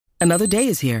Another day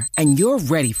is here, and you're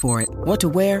ready for it. What to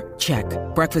wear? Check.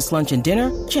 Breakfast, lunch, and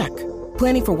dinner? Check.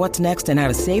 Planning for what's next and how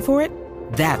to save for it?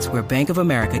 That's where Bank of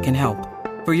America can help.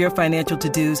 For your financial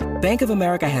to-dos, Bank of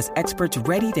America has experts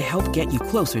ready to help get you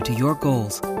closer to your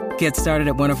goals. Get started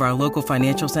at one of our local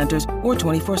financial centers or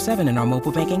 24/7 in our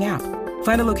mobile banking app.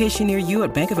 Find a location near you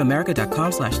at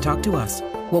bankofamerica.com/talktous.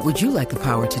 What would you like the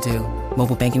power to do?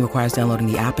 Mobile banking requires downloading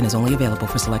the app and is only available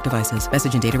for select devices.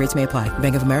 Message and data rates may apply.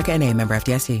 Bank of America N.A., member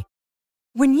FDIC.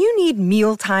 When you need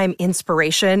mealtime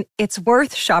inspiration, it's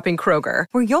worth shopping Kroger,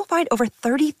 where you'll find over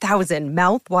 30,000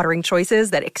 mouth-watering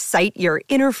choices that excite your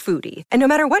inner foodie. And no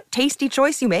matter what tasty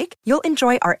choice you make, you'll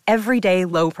enjoy our everyday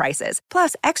low prices,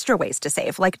 plus extra ways to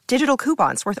save, like digital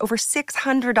coupons worth over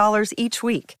 $600 each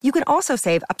week. You can also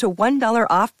save up to $1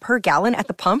 off per gallon at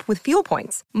the pump with fuel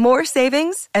points. More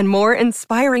savings and more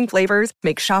inspiring flavors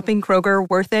make shopping Kroger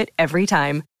worth it every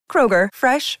time. Kroger,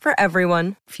 fresh for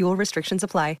everyone. Fuel restrictions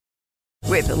apply.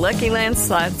 With the Lucky Land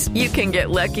Slots, you can get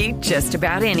lucky just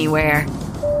about anywhere.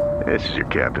 This is your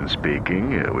captain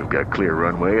speaking. We've got clear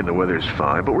runway and the weather's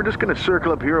fine, but we're just going to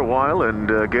circle up here a while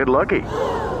and get lucky.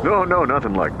 No,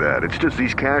 nothing like that. It's just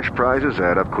these cash prizes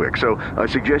add up quick. So I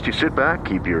suggest you sit back,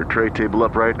 keep your tray table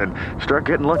upright, and start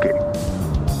getting lucky.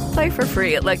 Play for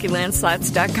free at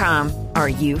LuckyLandSlots.com. Are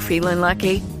you feeling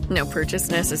lucky? No purchase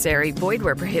necessary. Void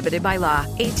where prohibited by law.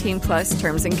 18+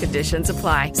 terms and conditions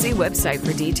apply. See website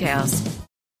for details.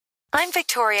 I'm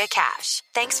Victoria Cash.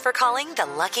 Thanks for calling the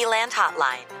Lucky Land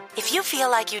Hotline. If you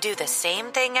feel like you do the same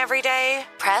thing every day,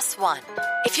 press 1.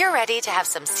 If you're ready to have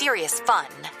some serious fun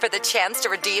for the chance to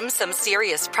redeem some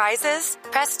serious prizes,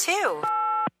 press 2.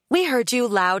 We heard you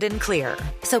loud and clear.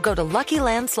 So go to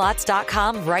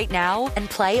LuckyLandSlots.com right now and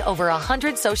play over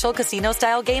 100 social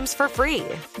casino-style games for free.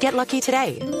 Get lucky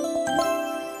today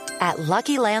at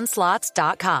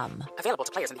LuckyLandSlots.com. Available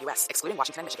to players in the U.S., excluding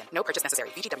Washington and Michigan. No purchase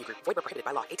necessary. VGW Group. Void where prohibited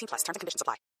by law. 18+. Terms and conditions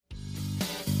apply.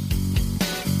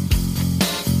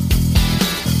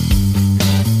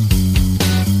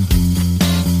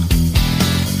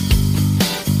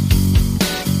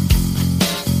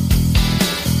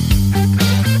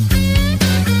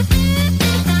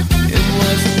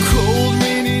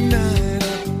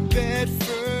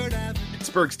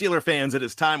 Pittsburgh Steeler fans, it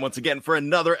is time once again for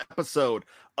another episode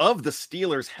of the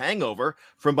Steelers Hangover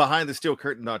from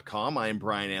BehindTheSteelCurtain.com. I am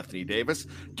Brian Anthony Davis.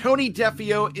 Tony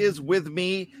Defio is with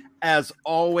me as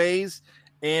always,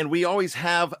 and we always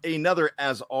have another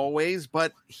as always,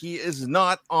 but he is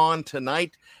not on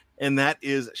tonight, and that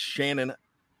is Shannon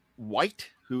White,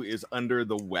 who is under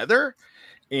the weather.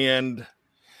 And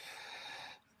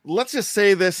let's just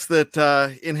say this, that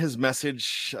in his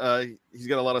message, he's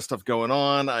got a lot of stuff going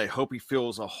on. I hope he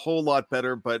feels a whole lot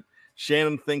better, but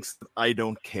Shannon thinks that I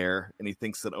don't care, and he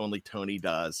thinks that only Tony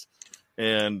does.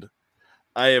 And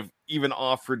I have even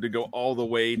offered to go all the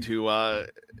way to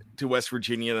West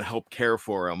Virginia to help care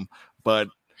for him, but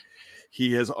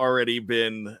he has already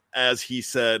been, as he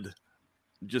said,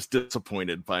 just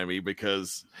disappointed by me,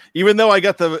 because even though I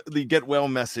got the get well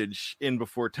message in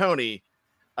before Tony,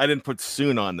 I didn't put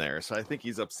soon on there, so I think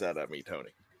he's upset at me,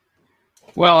 Tony.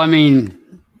 Well, I mean,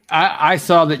 I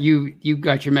saw that you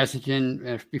got your message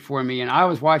in before me, and I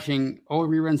was watching old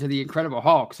reruns of The Incredible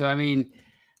Hulk. So, I mean,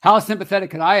 how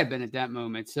sympathetic could I have been at that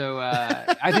moment? So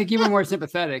I think you were more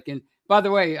sympathetic. And by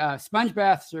the way, sponge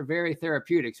baths are very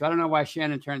therapeutic, so I don't know why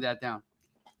Shannon turned that down.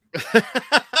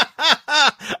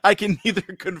 I can neither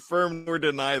confirm nor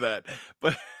deny that,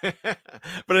 but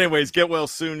anyways, get well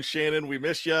soon, Shannon. We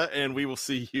miss you, and we will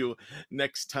see you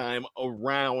next time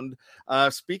around.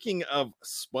 Speaking of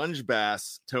sponge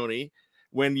baths, Tony,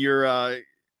 when you're a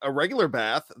regular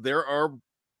bath, there are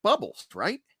bubbles,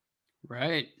 right?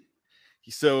 Right.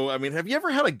 So, I mean, have you ever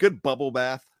had a good bubble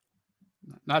bath?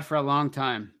 Not for a long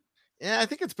time. Yeah, I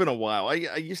think it's been a while. When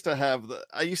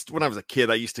I was a kid,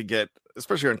 I used to get,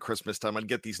 especially on Christmas time, I'd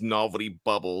get these novelty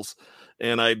bubbles,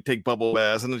 and I'd take bubble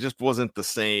baths, and it just wasn't the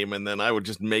same. And then I would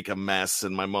just make a mess,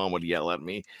 and my mom would yell at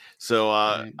me. So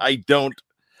right.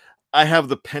 I have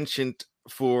the penchant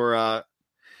for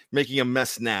making a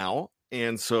mess now.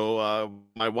 And so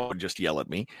my wife would just yell at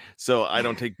me. So I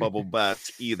don't take bubble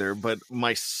baths either. But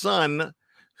my son,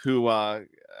 who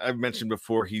I've mentioned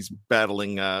before, he's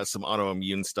battling some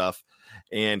autoimmune stuff,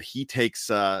 and he takes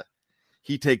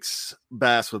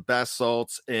baths with bath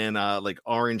salts and like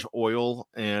orange oil,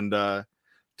 and to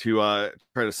try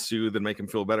to soothe and make him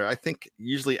feel better. I think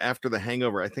usually after the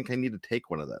hangover, I think I need to take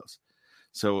one of those.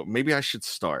 So maybe I should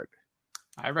start.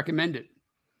 I recommend it.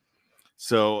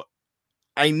 So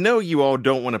I know you all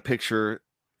don't want to picture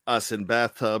us in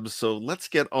bathtubs. So let's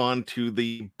get on to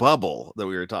the bubble that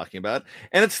we were talking about.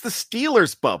 And it's the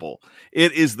Steelers bubble.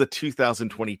 It is the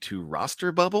 2022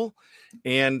 roster bubble,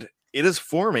 and it is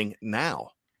forming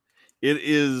now. It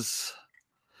is.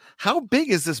 How big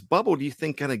is this bubble, do you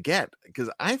think, going to get? Because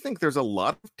I think there's a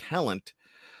lot of talent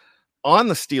on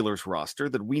the Steelers roster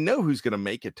that we know who's going to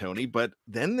make it, Tony. But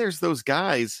then there's those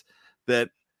guys that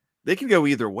they can go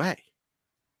either way.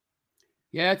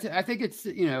 Yeah, I think it's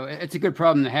a good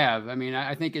problem to have. I mean,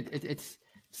 I think it's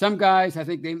some guys. I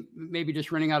think they may be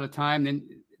just running out of time.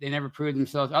 Then they never prove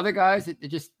themselves. Other guys, it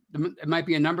might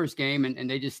be a numbers game, and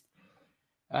they just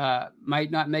might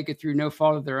not make it through no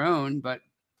fault of their own. But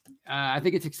I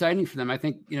think it's exciting for them. I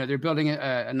think they're building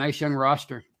a nice young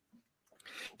roster.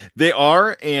 They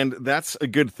are, and that's a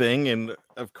good thing. And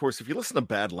of course, if you listen to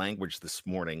Bad Language this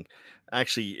morning,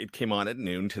 actually, it came on at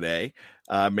noon today.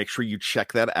 Make sure you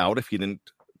check that out if you didn't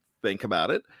think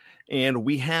about it. And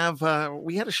we had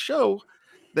a show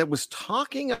that was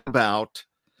talking about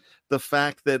the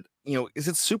fact that, is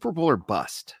it Super Bowl or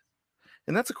bust?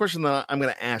 And that's a question that I'm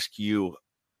going to ask you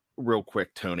real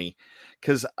quick, Tony,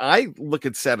 because I look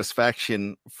at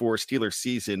satisfaction for Steelers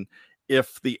season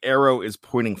if the arrow is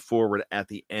pointing forward at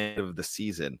the end of the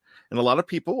season. And a lot of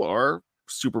people are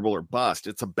Super Bowl or bust.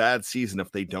 It's a bad season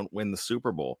if they don't win the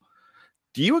Super Bowl.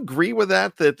 Do you agree with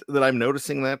that I'm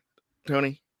noticing that,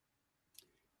 Tony?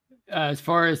 As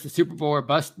far as the Super Bowl or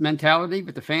bust mentality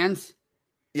with the fans?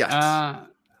 Yes.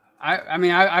 I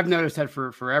mean, I've noticed that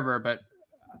for forever, but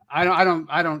I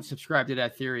don't subscribe to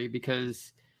that theory,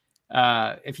 because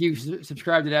if you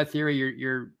subscribe to that theory,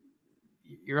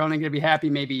 you're only going to be happy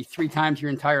maybe 3 times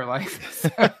your entire life.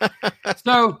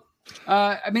 So,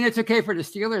 I mean, it's okay for the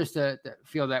Steelers to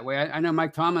feel that way. I know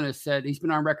Mike Tomlin has said, he's been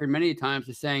on record many times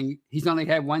as saying he's only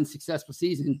had one successful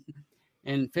season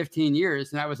in 15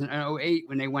 years, and that was in 2008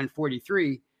 when they won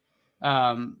 43.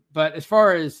 But as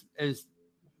far as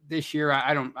this year,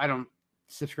 I don't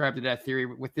subscribe to that theory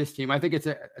with this team. I think it's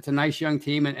a nice young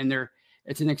team, and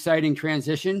it's an exciting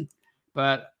transition,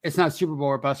 but it's not Super Bowl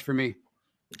or bust for me.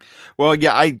 Well,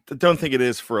 yeah, I don't think it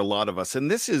is for a lot of us.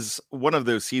 And this is one of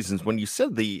those seasons when you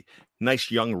said the nice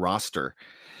young roster,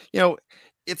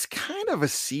 it's kind of a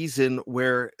season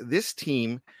where this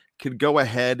team could go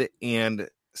ahead and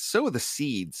sow the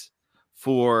seeds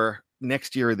for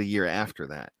next year or the year after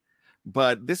that.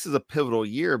 But this is a pivotal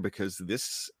year because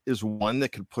this is one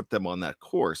that could put them on that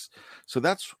course. So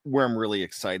that's where I'm really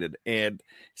excited. And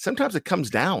sometimes it comes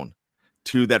down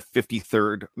to that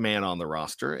 53rd man on the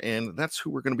roster, and that's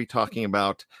who we're going to be talking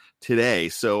about today.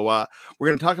 So we're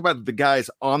going to talk about the guys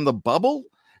on the bubble,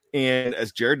 and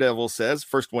as Jared Devil says,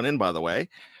 first one in, by the way,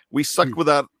 we sucked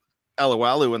without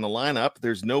Alualu in the lineup.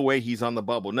 There's no way he's on the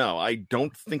bubble. No, I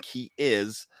don't think he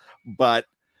is, and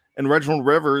Reginald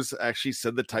Rivers actually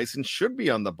said that Tyson should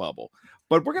be on the bubble.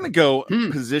 But we're going to go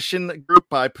position group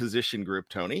by position group,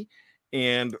 Tony,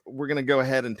 and we're going to go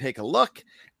ahead and take a look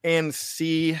and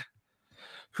see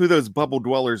who those bubble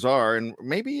dwellers are, and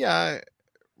maybe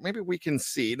we can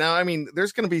see. Now, I mean,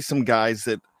 there's going to be some guys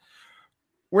that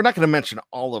we're not going to mention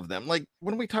all of them. Like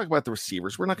when we talk about the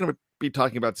receivers, we're not going to be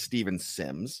talking about Steven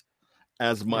Sims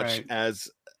as much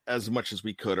as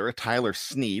we could, or a Tyler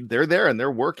Snead. They're there and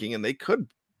they're working, and they could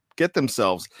get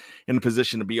themselves in a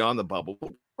position to be on the bubble.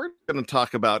 We're going to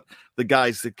talk about the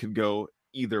guys that could go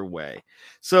either way.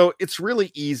 So it's really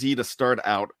easy to start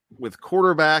out with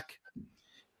quarterback,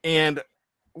 and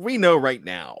we know right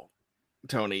now,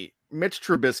 Tony, Mitch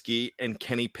Trubisky and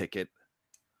Kenny Pickett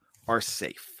are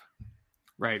safe.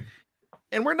 Right.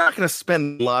 And we're not going to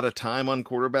spend a lot of time on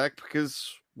quarterback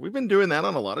because we've been doing that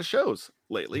on a lot of shows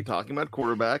lately, talking about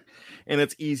quarterback, and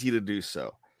it's easy to do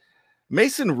so.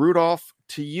 Mason Rudolph,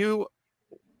 to you,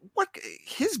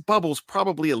 his bubble's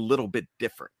probably a little bit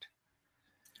different.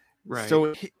 Right.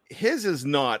 So his is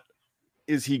not,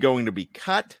 is he going to be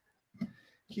cut?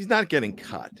 He's not getting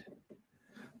cut.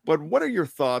 But what are your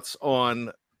thoughts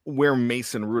on where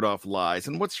Mason Rudolph lies,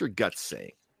 and what's your gut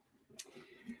saying?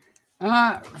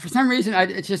 For some reason,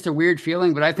 it's just a weird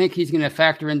feeling, but I think he's going to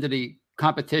factor into the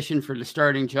competition for the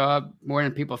starting job more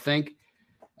than people think.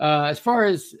 As far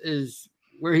as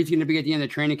where he's going to be at the end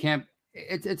of training camp,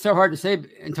 it's so hard to say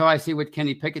until I see what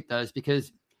Kenny Pickett does,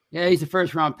 because he's a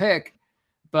first round pick,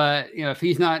 but if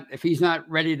he's not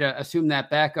ready to assume that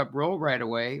backup role right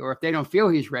away, or if they don't feel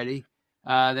he's ready,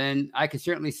 then I could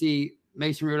certainly see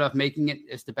Mason Rudolph making it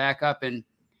as the backup, and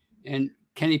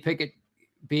Kenny Pickett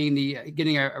being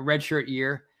getting a redshirt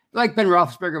year, like Ben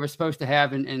Roethlisberger was supposed to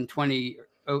have in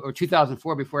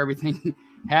 2004 before everything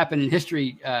happened and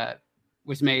history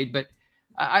was made. But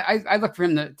I look for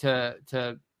him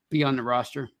to be on the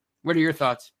roster. What are your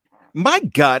thoughts? My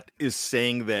gut is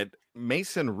saying that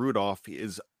Mason Rudolph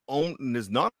is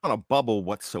not on a bubble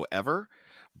whatsoever,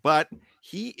 but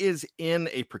he is in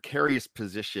a precarious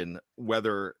position,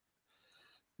 whether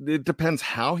it depends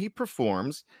how he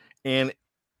performs and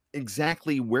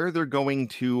exactly where they're going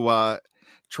to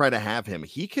try to have him.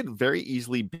 He could very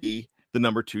easily be the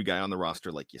number 2 guy on the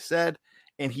roster, like you said,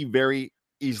 and he very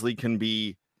easily can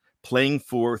be playing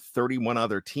for 31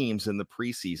 other teams in the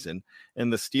preseason,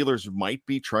 and the Steelers might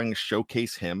be trying to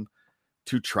showcase him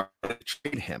to try to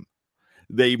trade him.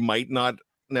 They might not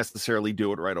necessarily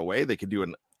do it right away. They could do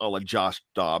an a la Josh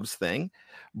Dobbs thing,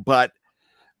 but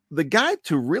the guy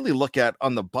to really look at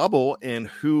on the bubble and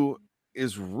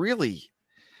who's really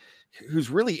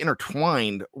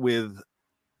intertwined with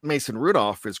Mason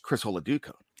Rudolph is Chris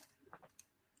Oladokun.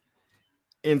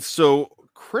 And so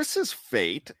Chris's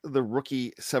fate, the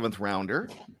rookie 7th rounder,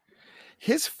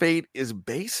 his fate is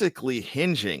basically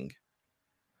hinging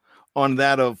on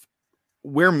that of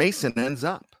where Mason ends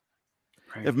up.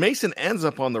 Right. If Mason ends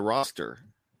up on the roster,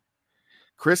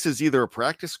 Chris is either a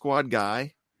practice squad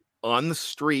guy on the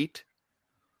street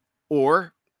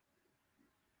or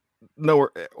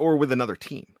with another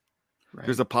team. Right.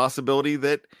 There's a possibility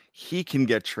that he can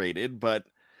get traded, but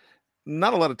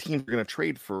not a lot of teams are going to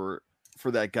trade for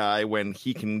that guy when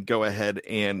he can go ahead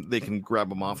and they can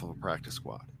grab him off of a practice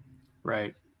squad.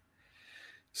 Right.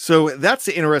 So that's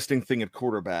the interesting thing at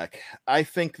quarterback. I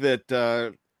think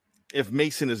that if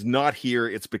Mason is not here,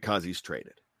 it's because he's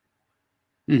traded.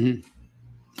 Mm-hmm.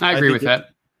 I agree with that.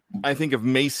 I think if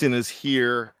Mason is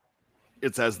here,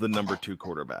 it's as the number 2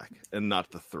 quarterback and not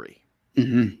the 3.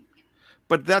 Mm-hmm.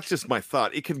 But that's just my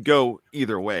thought. It could go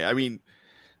either way. I mean,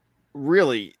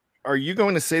 really, are you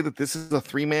going to say that this is a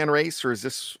 3-man race, or is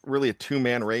this really a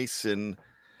 2-man race and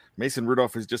Mason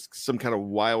Rudolph is just some kind of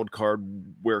wild card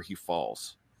where he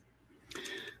falls?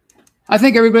 I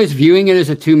think everybody's viewing it as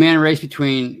a 2-man race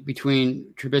between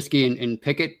Trubisky and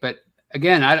Pickett. But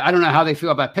again, I don't know how they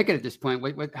feel about Pickett at this point,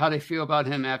 how they feel about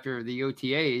him after the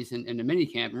OTAs and the mini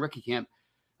camp and rookie camp.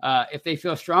 If they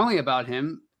feel strongly about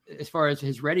him as far as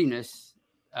his readiness,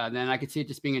 then I could see it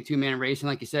just being a 2-man race. And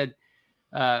like you said,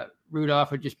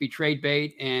 Rudolph would just be trade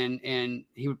bait and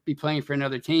he would be playing for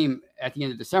another team at the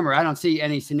end of the summer. I don't see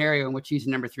any scenario in which he's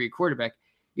the number 3 quarterback.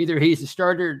 Either he's the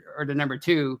starter or the number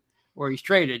 2, or he's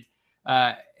traded.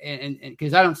 And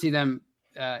because I don't see them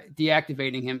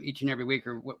deactivating him each and every week,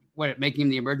 or what making him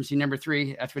the emergency number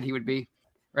 3. That's what he would be,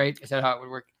 right? Is that how it would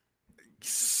work?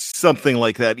 Something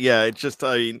like that. Yeah. It's just,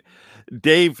 I mean,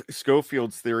 Dave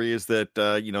Schofield's theory is that,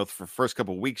 for the first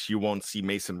couple of weeks, you won't see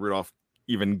Mason Rudolph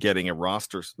even getting a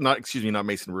roster, not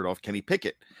Mason Rudolph, Kenny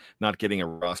Pickett, not getting a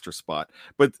roster spot.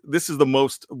 But this is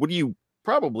would you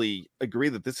probably agree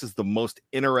that this is the most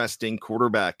interesting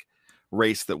quarterback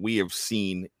race that we have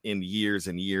seen in years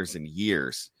and years and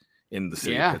years in the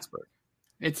city of Pittsburgh?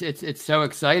 It's so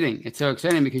exciting. It's so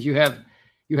exciting because you have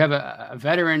a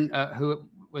veteran who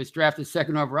was drafted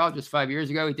 2nd overall just 5 years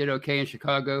ago. He did okay in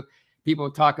Chicago. People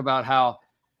talk about how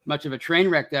much of a train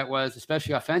wreck that was,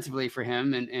 especially offensively for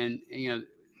him. And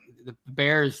the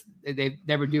Bears, they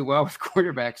never do well with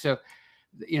quarterbacks. So,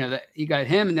 you got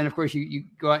him. And then of course you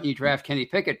go out and you draft Kenny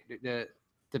Pickett, the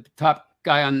top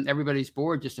guy on everybody's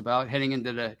board, just about heading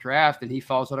into the draft, and he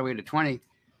falls all the way to 20.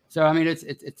 So, I mean, it's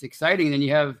exciting. And then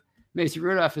you have Mason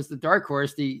Rudolph as the dark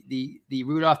horse, the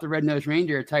Rudolph the Red-Nosed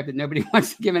Reindeer type that nobody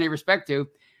wants to give any respect to.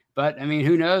 But I mean,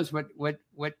 who knows what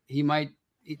he might.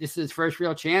 This is his first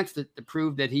real chance to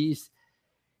prove that he's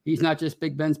not just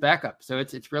Big Ben's backup. So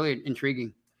it's really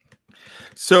intriguing.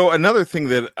 So another thing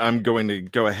that I'm going to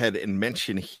go ahead and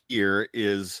mention here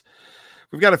is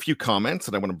we've got a few comments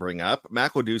that I want to bring up.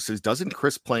 McLeod says, doesn't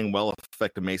Chris playing well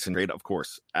affect the Mason trade? Of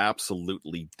course,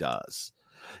 absolutely does.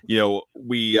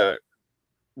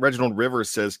 Reginald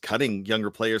Rivers says cutting younger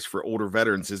players for older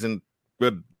veterans isn't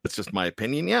good. It's just my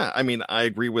opinion. Yeah, I mean, I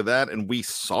agree with that. And we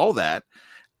saw that.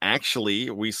 Actually,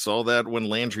 we saw that when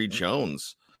Landry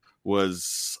Jones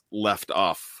was left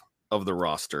off of the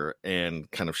roster and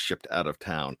kind of shipped out of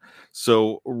town.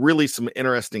 So really some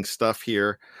interesting stuff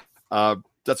here.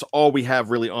 That's all we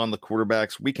have really on the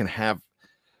quarterbacks. We can have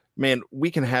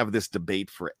this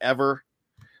debate forever,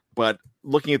 but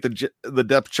looking at the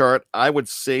depth chart, I would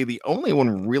say the only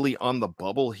one really on the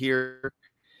bubble here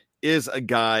is a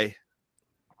guy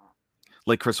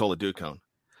like Chris Oladokun,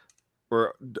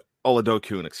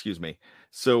 excuse me.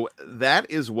 So that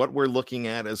is what we're looking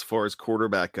at as far as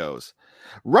quarterback goes.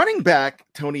 Running back,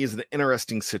 Tony, is an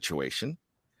interesting situation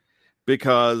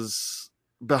because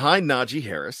behind Najee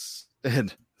Harris,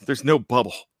 and there's no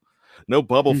bubble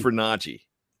for Najee,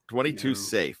 22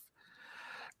 safe.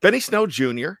 Benny Snell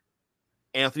Jr.,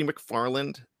 Anthony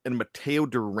McFarland and Mateo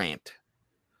Durant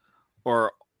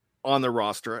are on the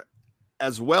roster,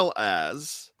 as well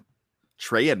as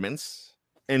Trey Edmonds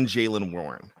and Jaylen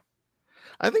Warren.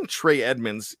 I think Trey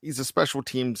Edmonds, he's a special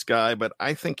teams guy, but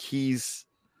I think he's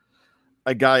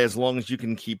a guy, as long as you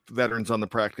can keep veterans on the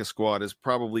practice squad, is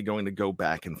probably going to go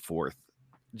back and forth.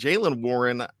 Jaylen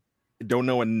Warren, I don't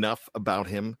know enough about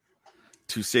him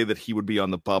to say that he would be on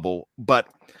the bubble, but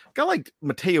a guy like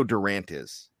Mateo Durant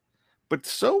is. But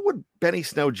so would Benny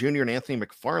Snell Jr. and Anthony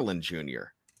McFarland Jr.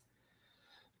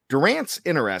 Durant's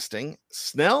interesting.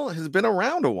 Snell has been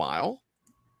around a while.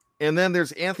 And then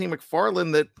there's Anthony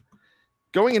McFarland that,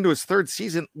 going into his third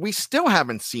season, we still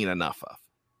haven't seen enough of.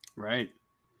 Right.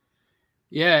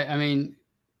 Yeah, I mean,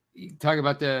 you talk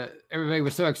about everybody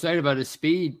was so excited about his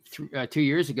speed 2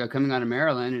 years ago coming out of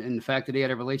Maryland, and the fact that he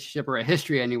had a relationship, or a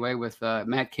history anyway, with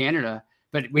Matt Canada.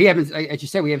 But we haven't, as you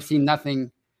said, we have seen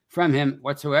nothing from him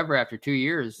whatsoever after 2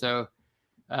 years. So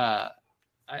it's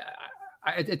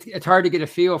hard to get a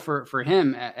feel for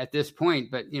him at this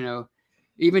point. But, you know,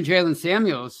 even Jalen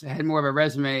Samuels had more of a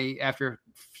resume after a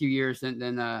few years than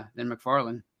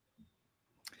McFarland.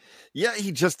 Yeah,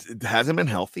 he just hasn't been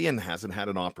healthy and hasn't had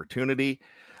an opportunity.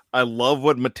 I love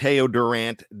what Mateo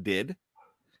Durant did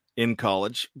in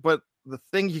college, but the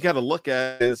thing you got to look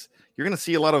at is you're going to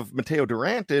see a lot of Mateo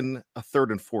Durant in a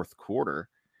third and fourth quarter.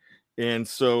 And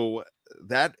so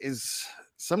that is,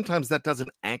 sometimes that doesn't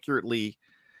accurately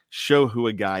show who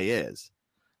a guy is.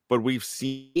 But we've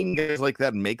seen guys like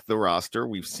that make the roster.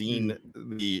 We've seen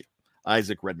the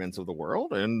Isaac Redmonds of the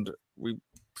world, and we've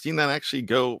seen that actually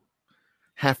go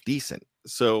half decent.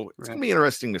 So it's going to be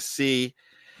interesting to see.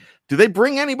 Do they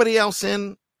bring anybody else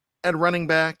in at running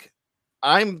back?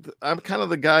 I'm kind of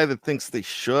the guy that thinks they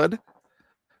should,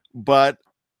 but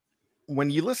when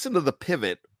you listen to The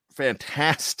Pivot,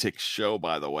 fantastic show,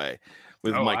 by the way,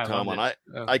 with Mike Tomlin.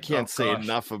 I can't say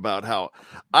enough about how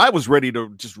I was ready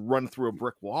to just run through a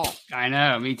brick wall. I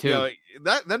know, me too. You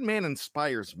know, that man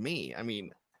inspires me. I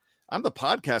mean, I'm the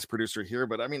podcast producer here,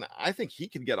 but I mean, I think he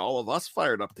could get all of us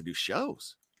fired up to do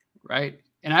shows. Right.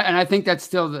 And I think that's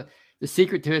still the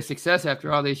secret to his success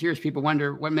after all these years. People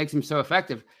wonder what makes him so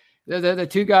effective. The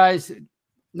two guys,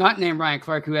 not named Ryan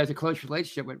Clark, who has a close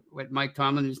relationship with Mike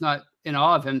Tomlin, who's not in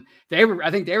awe of him. I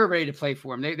think they were ready to play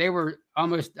for him. They were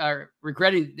almost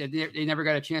regretting that they never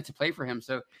got a chance to play for him.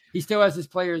 So he still has his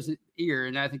player's ear,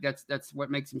 and I think that's what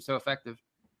makes him so effective.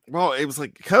 Well, it was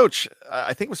like, Coach,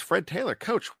 I think it was Fred Taylor.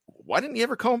 Coach, why didn't you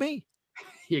ever call me?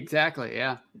 Exactly,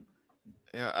 yeah.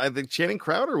 Yeah, I think Channing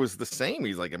Crowder was the same.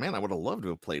 He's like, man, I would have loved to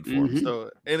have played for him.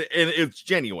 So, and it's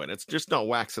genuine. It's just not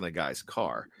waxing a guy's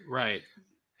car. Right.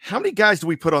 How many guys do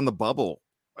we put on the bubble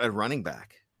at running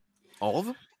back? All of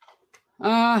them?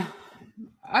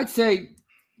 I'd say,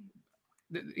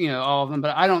 all of them,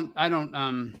 but I don't,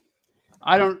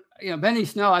 Benny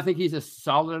Snell, I think he's a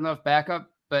solid enough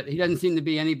backup, but he doesn't seem to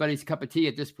be anybody's cup of tea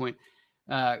at this point.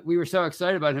 We were so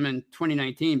excited about him in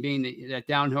 2019, being that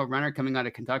downhill runner coming out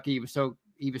of Kentucky. He was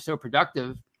so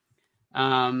productive.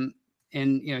 I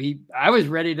was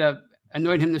ready to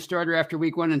anoint him the starter after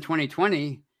week 1 in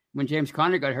 2020 when James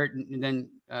Conner got hurt, and then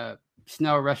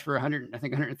Snell rushed for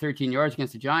 113 yards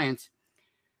against the Giants.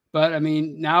 But I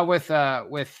mean, now with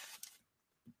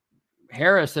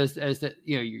Harris as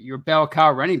your bell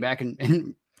cow running back,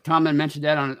 and Tomlin mentioned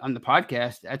that on the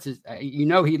podcast. That's his, he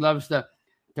loves to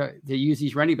use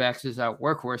these running backs as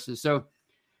workhorses. So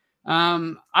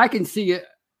I can see it.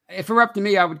 If it were up to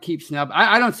me, I would keep Snell.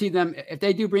 I don't see them. If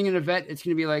they do bring in a vet, it's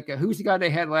going to be like, who's the guy they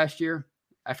had last year?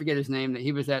 I forget his name. That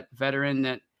he was that veteran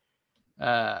that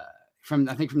from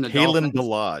the Kalen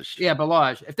Ballage. Yeah,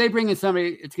 Ballage. If they bring in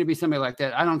somebody, it's going to be somebody like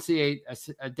that. I don't see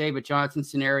a David Johnson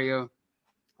scenario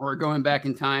or going back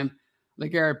in time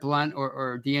like Garrett Blunt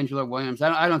or D'Angelo Williams.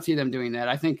 I don't see them doing that.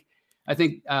 I think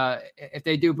if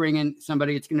they do bring in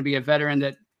somebody, it's going to be a veteran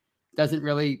that doesn't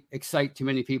really excite too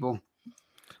many people.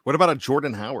 What about a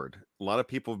Jordan Howard? A lot of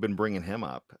people have been bringing him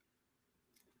up.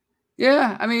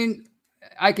 Yeah, I mean,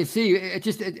 I could see it.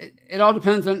 Just it all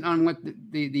depends on what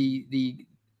the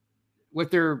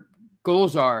what their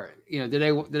goals are.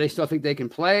 Do they still think they can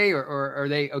play, or are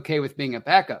they okay with being a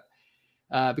backup?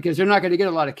 Because they're not going to get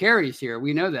a lot of carries here.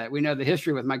 We know that. We know the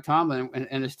history with Mike Tomlin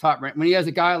and his top rank. When he has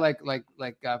a guy like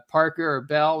Parker or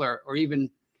Bell or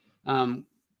even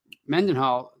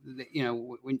Mendenhall,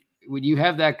 when you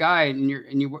have that guy and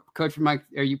you coach for Mike,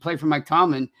 or you play for Mike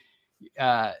Tomlin,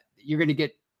 you're going to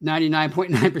get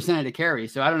 99.9% of the carry.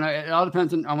 So I don't know. It all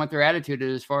depends on what their attitude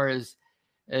is as far as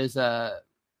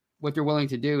what they're willing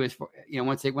to do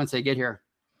once they get here.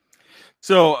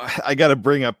 So I got to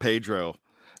bring up Pedro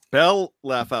Bell.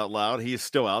 Laugh out loud. He's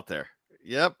still out there.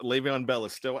 Yep, Le'Veon Bell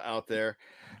is still out there.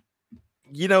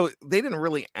 You know, they didn't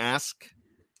really ask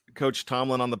Coach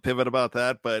Tomlin on the pivot about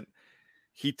that, but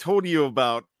he told you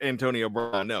about Antonio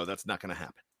Brown. No, that's not going to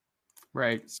happen.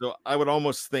 Right. So I would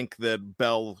almost think that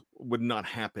Bell would not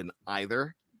happen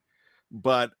either.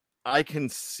 But I can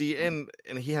see, and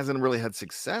he hasn't really had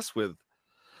success with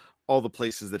all the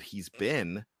places that he's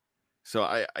been. So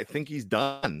I think he's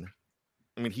done.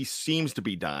 I mean, he seems to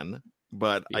be done,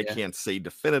 but I can't say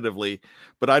definitively.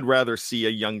 But I'd rather see a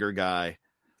younger guy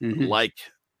like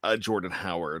Jordan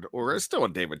Howard or still a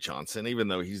David Johnson, even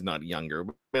though he's not younger.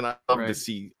 I mean, I'd love to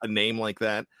see a name like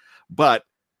that. But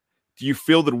do you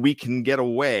feel that we can get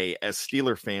away as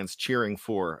Steeler fans cheering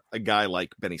for a guy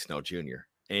like Benny Snell Jr.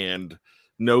 and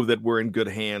know that we're in good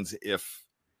hands if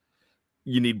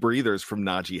you need breathers from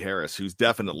Najee Harris, who's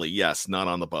definitely, yes, not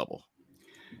on the bubble?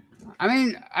 I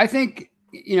mean, I think,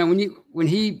 you know, when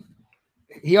he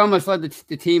almost led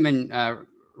the team in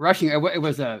rushing, it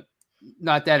was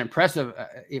not that impressive.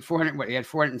 He had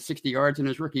 460 yards in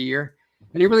his rookie year,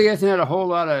 and he really hasn't had a whole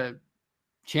lot of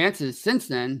chances since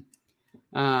then.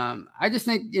 I just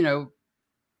think, you know,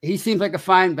 he seems like a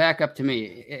fine backup to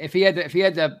me. If he had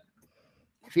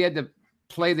to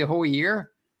play the whole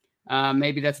year,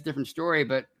 maybe that's a different story.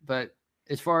 But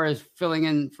as far as filling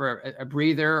in for a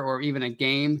breather or even a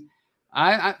game,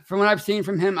 I from what I've seen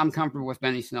from him, I'm comfortable with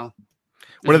Benny Snell.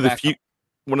 One of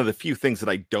the few things that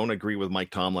I don't agree with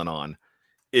Mike Tomlin on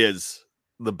is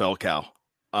the bell cow.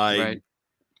 I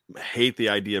hate the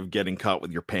idea of getting caught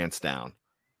with your pants down.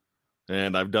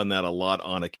 And I've done that a lot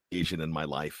on occasion in my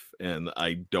life. And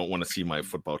I don't want to see my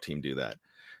football team do that.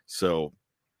 So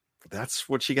that's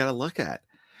what you got to look at.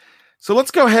 So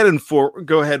let's go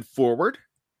ahead forward.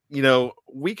 You know,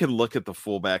 we can look at the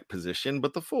fullback position,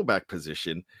 but the fullback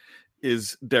position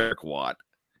is Derek Watt.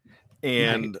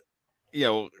 And, you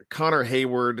know, Connor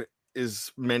Hayward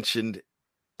is mentioned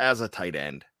as a tight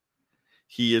end.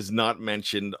 He is not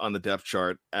mentioned on the depth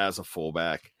chart as a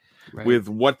fullback. With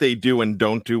what they do and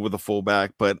don't do with a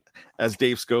fullback. But as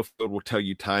Dave Schofield will tell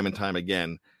you time and time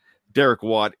again, Derek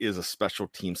Watt is a special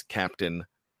teams captain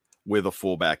with a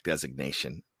fullback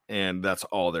designation. And that's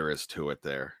all there is to it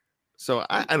there. So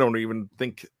I don't even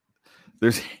think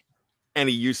there's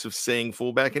any use of saying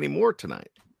fullback anymore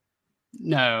tonight.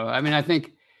 No, I mean, I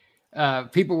think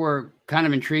people were kind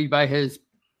of intrigued by his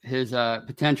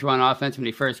potential on offense when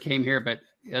he first came here. But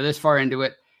this far into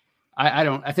it,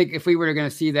 I think if we were going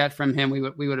to see that from him,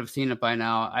 we would have seen it by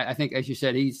now. I think, as you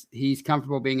said, he's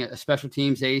comfortable being a special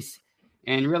teams ace,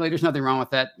 and really, there's nothing wrong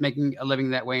with that, making a living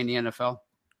that way in the NFL.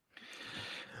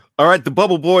 All right, the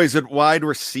Bubble Boys at wide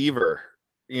receiver.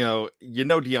 You know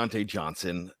Deontay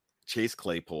Johnson, Chase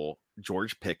Claypool,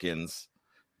 George Pickens,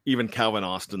 even Calvin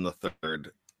Austin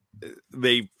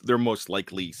III. They're most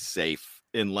likely safe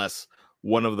unless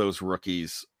one of those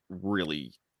rookies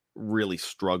really, really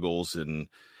struggles and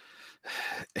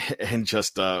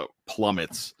just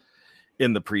plummets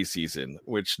in the preseason,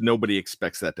 which nobody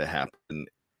expects that to happen.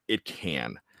 It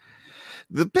can.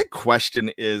 The big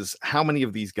question is, how many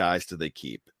of these guys do they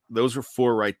keep? Those are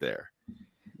 4 right there.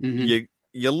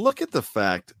 You look at the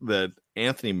fact that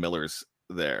Anthony Miller's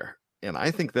there, and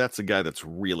I think that's a guy that's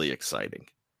really exciting.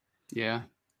 Yeah.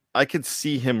 I could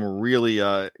see him really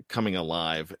coming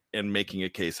alive and making a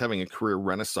case, having a career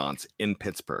renaissance in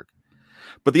Pittsburgh.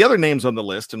 But the other names on the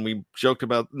list, and we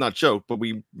but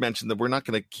we mentioned that we're not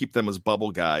going to keep them as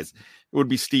bubble guys. It would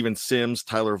be Steven Sims,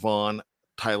 Tyler Vaughn,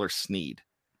 Tyler Snead.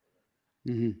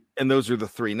 And those are the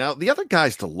 3. Now, the other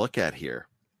guys to look at here,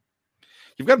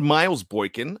 you've got Miles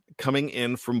Boykin coming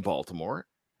in from Baltimore.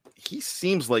 He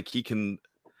seems like he can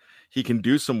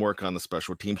do some work on the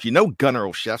special teams. You know, Gunnar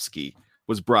Olszewski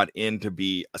was brought in to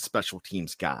be a special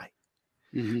teams guy.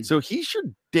 So he's your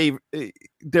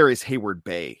Darius Hayward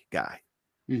Bay guy.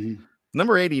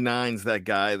 Number 89 is that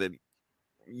guy that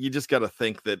you just got to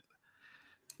think that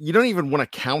you don't even want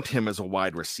to count him as a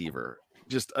wide receiver,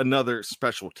 just another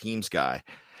special teams guy.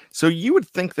 So you would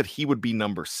think that he would be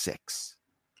number 6.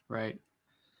 Right.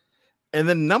 And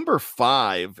then number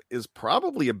 5 is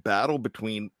probably a battle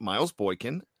between Miles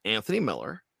Boykin, Anthony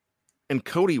Miller, and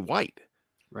Cody White.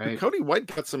 Right. And Cody White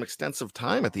got some extensive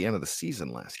time at the end of the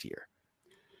season last year.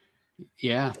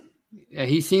 Yeah.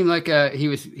 He seemed like he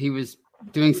was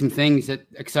doing some things that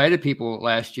excited people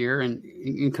last year, and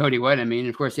in Cody White, I mean,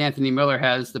 of course, Anthony Miller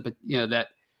has that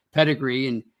pedigree,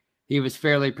 and he was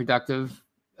fairly productive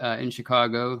in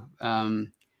Chicago.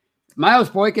 Miles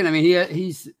Boykin, I mean,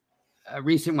 he's a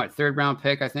recent 3rd round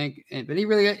pick, I think, but he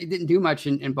didn't do much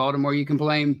in Baltimore. You can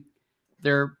blame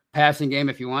their passing game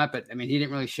if you want, but I mean, he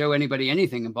didn't really show anybody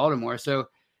anything in Baltimore. So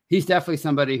he's definitely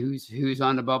somebody who's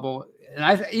on the bubble. And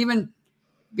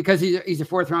because he's a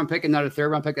 4th-round pick and not a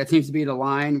 3rd-round pick, that seems to be the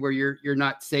line where you're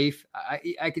not safe.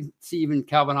 I can see even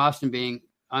Calvin Austin being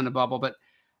on the bubble, but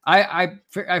I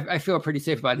feel pretty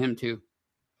safe about him too.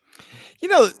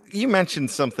 You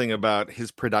mentioned something about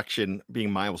his production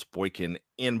being Miles Boykin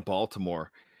in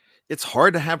Baltimore. It's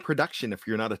hard to have production if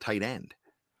you're not a tight end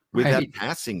with that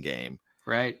passing game.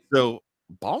 Right. So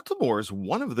Baltimore is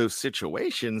one of those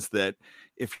situations that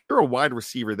if you're a wide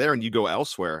receiver there and you go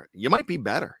elsewhere, you might be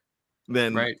better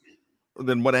than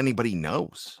what anybody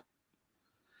knows.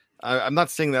 I'm not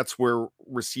saying that's where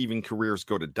receiving careers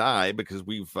go to die, because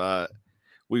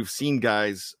we've seen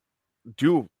guys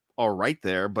do all right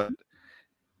there, but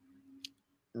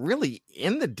really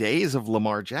in the days of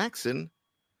Lamar Jackson,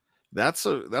 that's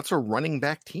a running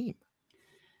back team.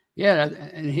 Yeah,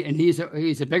 and he's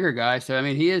a bigger guy, so I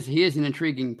mean he is an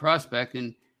intriguing prospect,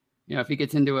 and if he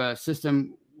gets into a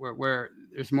system where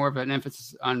there's more of an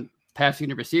emphasis on passing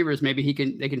to receivers, maybe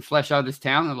they can flesh out his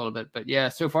talent a little bit. But yeah,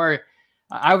 so far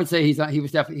I would say he's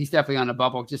definitely on a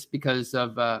bubble, just because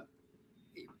of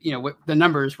with the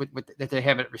numbers that they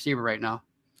have at receiver right now.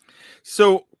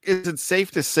 So is it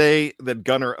safe to say that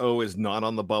Gunnar O is not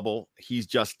on the bubble? He's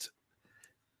just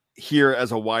here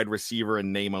as a wide receiver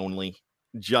in name only,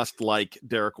 just like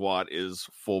Derek Watt is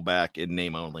fullback in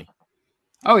name only.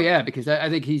 Oh yeah, because I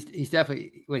think he's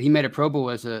definitely he made a Pro Bowl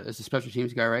as a special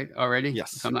teams guy, right? Already.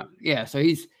 Yes. So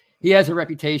he has a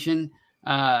reputation.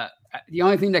 The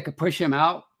only thing that could push him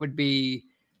out would be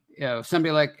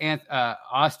somebody like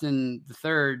Austin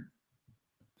III,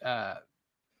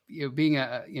 being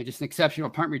just an exceptional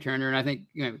punt returner, and I think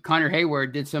Connor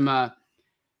Hayward did some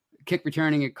kick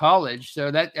returning at college, so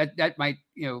that might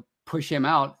push him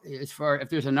out as far if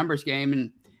there's a numbers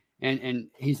game and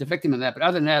he's a victim of that. But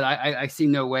other than that, I see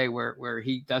no way where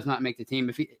he does not make the team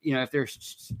if they're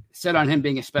set on him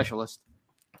being a specialist.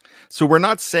 So we're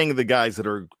not saying the guys that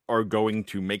are going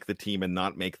to make the team and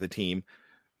not make the team,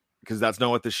 because that's not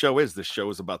what the show is. The show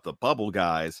is about the bubble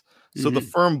guys. So the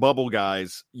firm bubble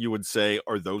guys, you would say,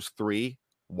 are those 3: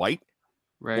 White,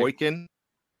 Boykin,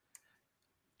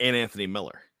 and Anthony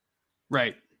Miller.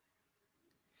 Right.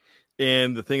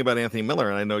 And the thing about Anthony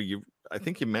Miller, and I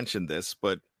think you mentioned this,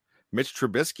 but Mitch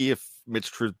Trubisky, if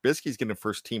Mitch Trubisky's getting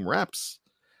first team reps,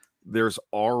 there's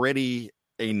already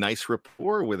a nice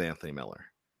rapport with Anthony Miller,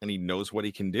 and he knows what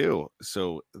he can do.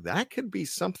 So that could be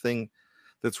something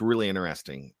that's really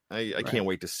interesting. I can't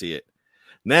wait to see it.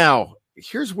 Now,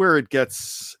 here's where it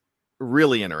gets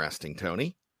really interesting,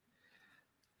 Tony.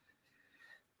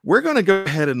 We're going to go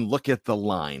ahead and look at the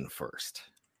line first,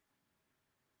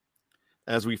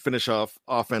 as we finish off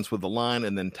offense with the line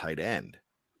and then tight end.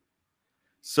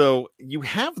 So you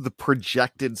have the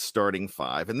projected starting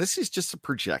 5, and this is just a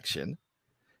projection,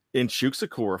 in Chuks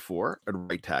Okorafor at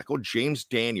right tackle, James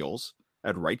Daniels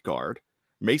at right guard,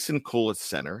 Mason Cole at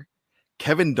center,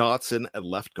 Kevin Dotson at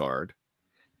left guard,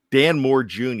 Dan Moore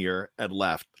Jr. at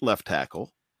left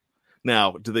tackle.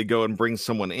 Now, do they go and bring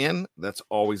someone in? That's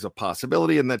always a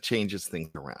possibility, and that changes things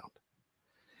around.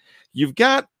 You've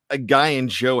got a guy in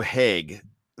Joe Haeg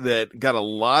that got a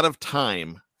lot of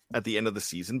time at the end of the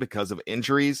season because of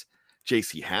injuries.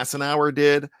 J.C. Hassenauer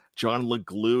did. John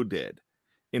LeGlue did.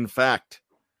 In fact,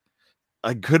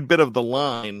 a good bit of the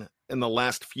line in the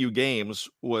last few games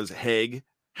was Haeg,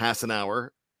 Hassenauer,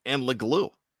 and LeGlue.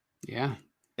 Yeah.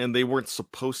 And they weren't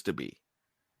supposed to be.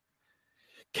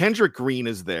 Kendrick Green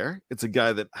is there. It's a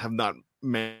guy that I have not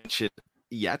mentioned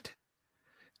yet.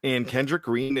 And Kendrick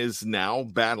Green is now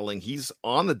battling. He's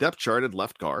on the depth chart at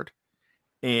left guard,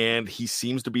 and he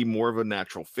seems to be more of a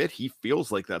natural fit. He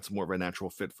feels like that's more of a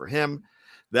natural fit for him.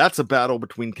 That's a battle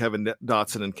between Kevin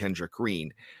Dotson and Kendrick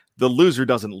Green. The loser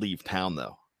doesn't leave town,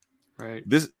 though. Right.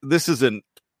 This isn't,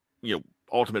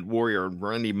 Ultimate Warrior and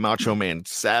Randy Macho Man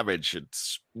Savage.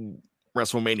 It's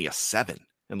WrestleMania 7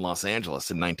 in Los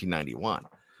Angeles in 1991.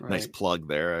 Right. Nice plug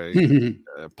there. I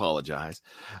apologize.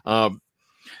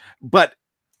 But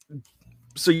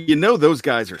so those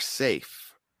guys are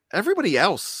safe. Everybody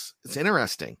else, it's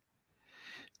interesting.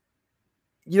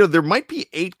 There might be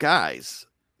 8 guys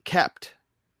kept,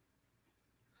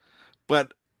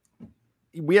 but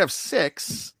we have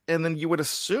 6, and then you would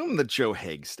assume that Joe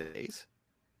Haeg stays.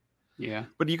 Yeah.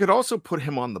 But you could also put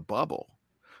him on the bubble.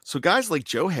 So guys like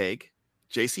Joe Haeg,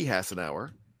 J.C.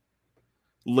 Hassenauer,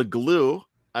 LeGlue,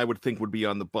 I would think would be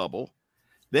on the bubble.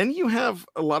 Then you have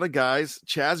a lot of guys.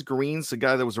 Chaz Green's the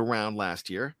guy that was around last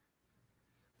year.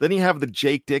 Then you have the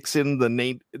Jake Dixon, the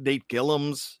Nate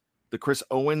Gillums, the Chris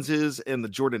Owenses, and the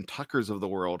Jordan Tuckers of the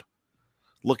world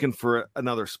looking for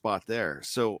another spot there.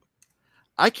 So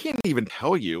I can't even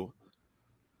tell you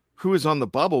who is on the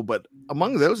bubble, but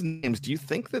among those names, do you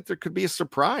think that there could be a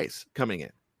surprise coming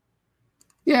in?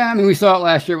 Yeah, I mean, we saw it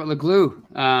last year with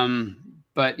LeGlue.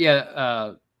 But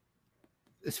yeah,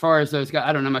 as far as those guys,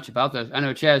 I don't know much about those. I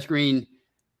know Chaz Green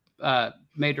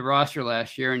made the roster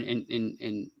last year,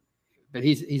 but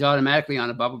he's automatically on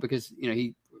a bubble because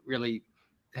he really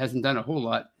hasn't done a whole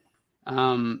lot.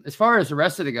 As far as the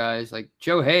rest of the guys, like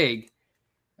Joe Haig,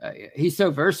 he's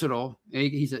so versatile.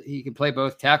 He can play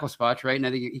both tackle spots, right? And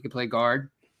I think he can play guard.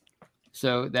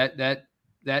 So that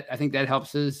I think that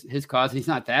helps his cause. He's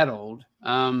not that old.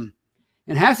 And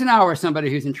Hassenauer is somebody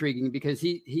who's intriguing because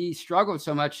he struggled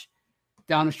so much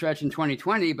down the stretch in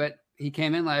 2020, but he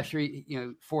came in last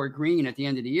year, for Green at the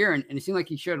end of the year, and it seemed like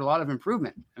he showed a lot of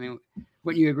improvement. I mean,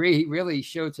 wouldn't you agree? He really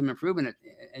showed some improvement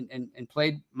and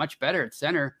played much better at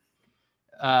center.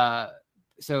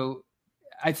 So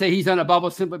I'd say he's on a bubble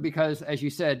simply because, as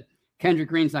you said, Kendrick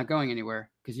Green's not going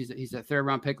anywhere because he's a third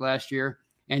round pick last year.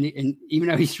 And even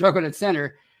though he struggled at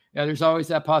center, there's always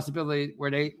that possibility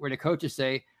where the coaches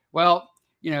say, well,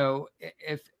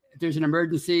 if there's an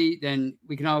emergency, then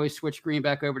we can always switch Green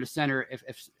back over to center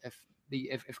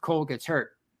if Cole gets hurt.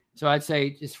 So I'd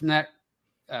say just from that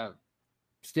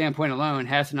standpoint alone,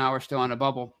 Hassenauer is still on a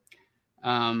bubble.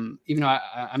 Even though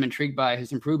I'm intrigued by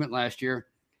his improvement last year.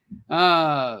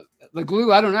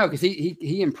 LeGlue, I don't know, because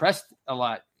he impressed a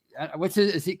lot.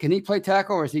 Can he play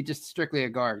tackle, or is he just strictly a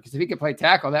guard? Because if he could play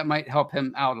tackle, that might help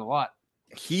him out a lot.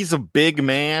 He's a big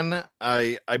man.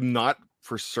 I'm not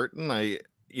for certain.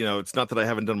 It's not that I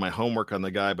haven't done my homework on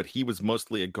the guy, but he was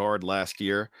mostly a guard last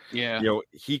year. Yeah.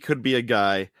 He could be a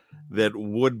guy that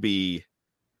will be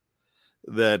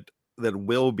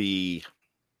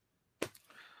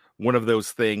one of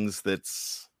those things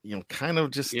that's, kind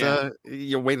of just,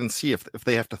 you wait and see if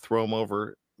they have to throw him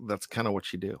over. That's kind of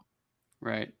what you do.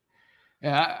 Right.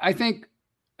 Yeah. I think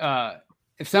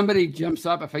if somebody jumps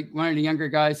up, if one of the younger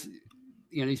guys,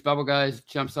 these bubble guys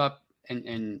jumps up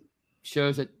and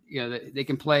shows that, that they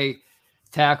can play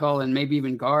tackle and maybe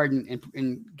even guard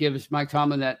and gives Mike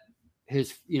Tomlin that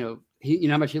his,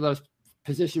 how much he loves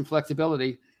position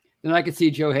flexibility, then I could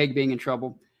see Joe Haig being in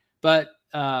trouble. But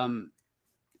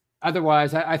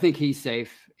otherwise, I think he's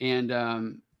safe,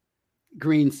 and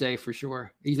Green's safe for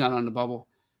sure. He's not on the bubble.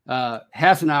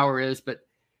 Hassenauer is, but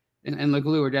and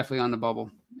LeGlue are definitely on the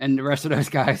bubble, and the rest of those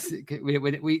guys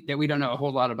that we don't know a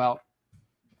whole lot about.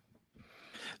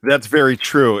 That's very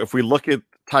true. If we look at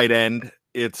tight end,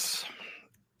 it's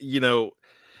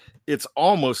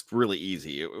almost really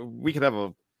easy. We could have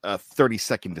a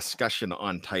 30-second discussion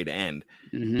on tight end.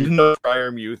 Mm-hmm.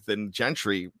 Freiermuth and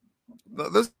Gentry,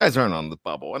 those guys aren't on the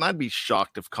bubble, and I'd be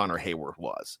shocked if Connor Hayward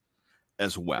was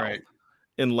as well, right?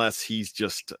 Unless he's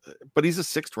just, but he's a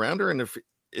sixth rounder, and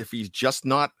if he's just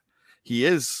not, he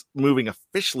is moving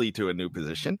officially to a new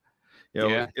position.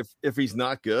 If he's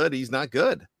not good, he's not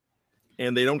good,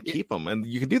 and they don't keep him. And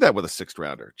you can do that with a sixth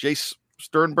rounder. Jace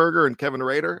Sternberger and Kevin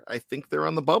Rader, I think they're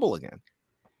on the bubble again.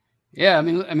 Yeah, I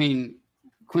mean.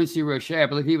 Quincy Roche, I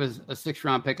believe he was a 6th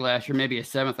round pick last year, maybe a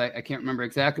 7th. I can't remember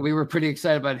exactly. We were pretty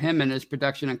excited about him and his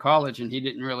production in college, and he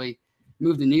didn't really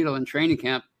move the needle in training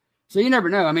camp. So you never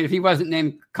know. I mean, if he wasn't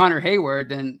named Connor Hayward,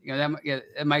 then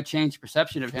that might change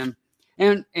perception of him.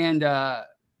 And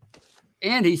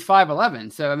he's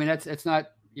 5'11", so I mean it's not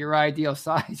your ideal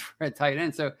size for a tight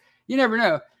end. So you never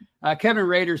know. Kevin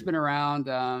Rader's been around.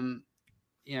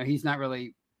 He's not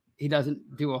really. He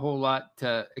doesn't do a whole lot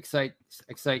to excite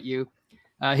you.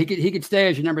 He could stay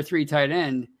as your number 3 tight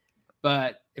end,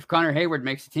 but if Connor Hayward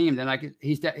makes the team, then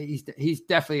he's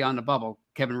definitely on the bubble.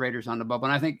 Kevin Rader's on the bubble,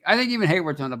 and I think even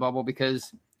Hayward's on the bubble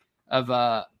because of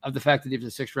the fact that he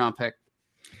was a 6th round pick.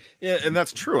 Yeah, and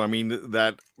that's true. I mean,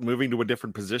 that moving to a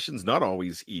different position is not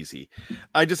always easy.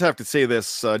 I just have to say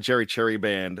this: Jerry Cherry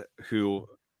Band, who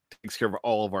takes care of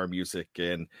all of our music,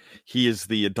 and he is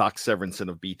the Doc Severinsen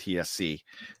of BTSC,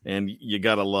 and you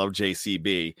gotta love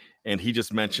JCB. And he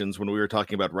just mentions when we were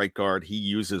talking about right guard, he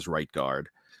uses right guard.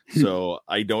 So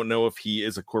I don't know if he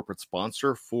is a corporate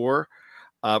sponsor for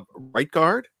right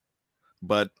guard,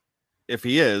 but if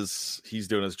he is, he's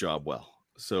doing his job well.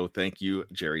 So thank you,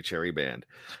 Jerry Cherry Band.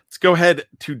 Let's go ahead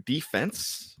to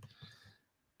defense.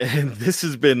 And this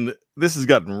has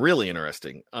gotten really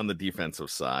interesting on the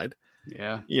defensive side.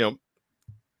 Yeah.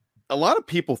 A lot of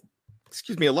people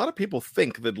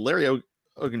think that Larry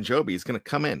Ogunjobi is going to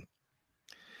come in.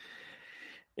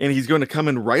 And he's going to come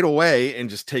in right away and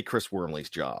just take Chris Wormley's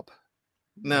job.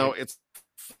 Now,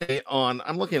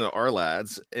 I'm looking at our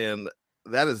lads, and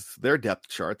that is their depth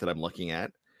chart that I'm looking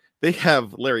at. They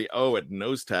have Larry O at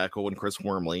nose tackle and Chris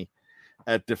Wormley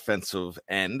at defensive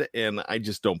end, and I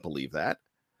just don't believe that.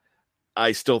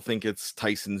 I still think it's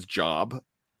Tyson's job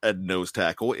at nose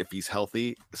tackle if he's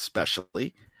healthy,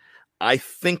 especially. I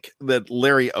think that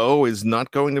Larry O is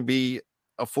not going to be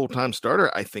a full-time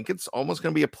starter. I think it's almost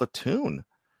going to be a platoon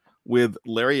with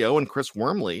Larry O and Chris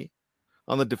Wormley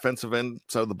on the defensive end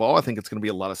side of the ball. I think it's going to be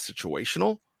a lot of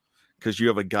situational because you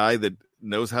have a guy that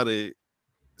knows how to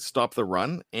stop the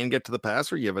run and get to the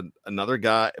passer. You have another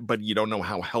guy, but you don't know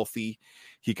how healthy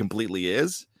he completely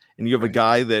is. And you have a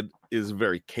guy that is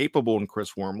very capable in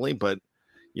Chris Wormley, but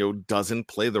doesn't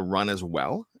play the run as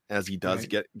well as he does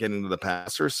get into the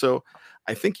passer. So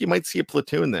I think you might see a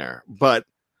platoon there, but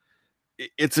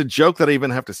it's a joke that I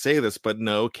even have to say this, but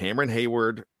no, Cameron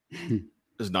Hayward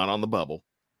is not on the bubble.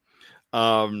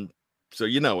 So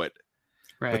you know it,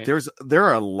 right? But there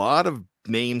are a lot of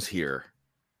names here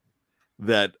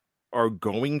that are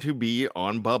going to be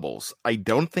on bubbles. I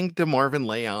don't think DeMarvin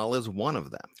Leal is one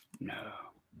of them. No.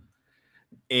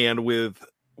 And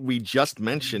we just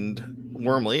mentioned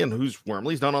Wormley, and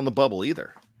Wormley's not on the bubble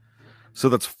either. So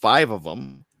that's 5 of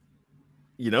them.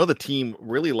 The team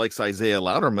really likes Isaiah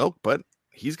Loudermilk, but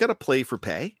he's got to play for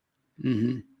pay.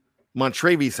 Mm-hmm.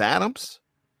 Montravius Adams,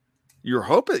 you're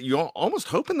almost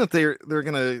hoping that they're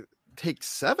going to take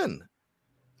 7.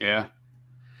 Yeah.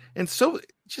 And so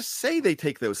just say they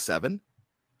take those 7,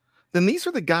 then these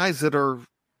are the guys that are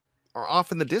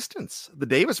off in the distance. The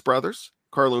Davis brothers,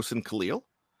 Carlos and Khalil.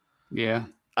 Yeah.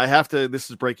 This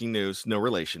is breaking news, no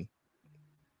relation.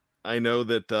 I know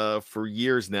that for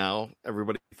years now,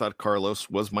 everybody thought Carlos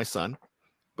was my son,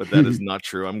 but that is not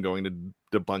true. I'm going to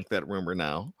debunk that rumor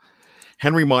now.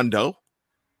 Henry Mondeau,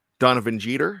 Donovan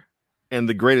Jeter, and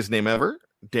the greatest name ever,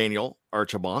 Daniel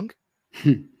Archibong.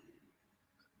 You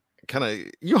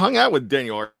hung out with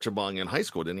Daniel Archibong in high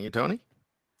school, didn't you, Tony?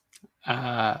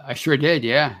 I sure did.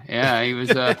 Yeah. He was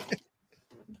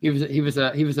he was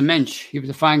a mensch. He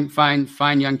was a fine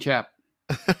young chap.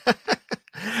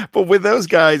 But with those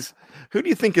guys, who do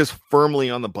you think is firmly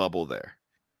on the bubble there?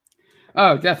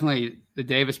 Oh, definitely the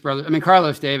Davis brothers. I mean,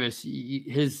 Carlos Davis, we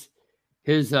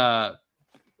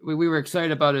were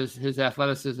excited about his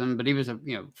athleticism, but he was a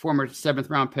former 7th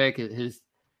round pick. His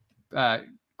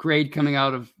grade coming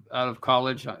out of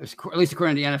college, at least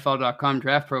according to the NFL.com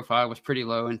draft profile, was pretty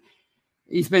low, and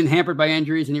he's been hampered by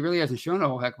injuries, and he really hasn't shown a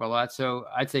whole heck of a lot. So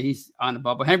I'd say he's on the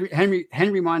bubble. Henry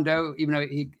Mondeau, even though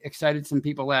he excited some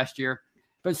people last year,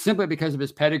 but simply because of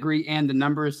his pedigree and the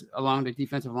numbers along the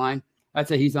defensive line, I'd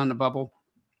say he's on the bubble.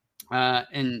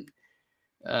 And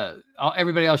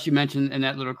everybody else you mentioned in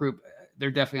that little group,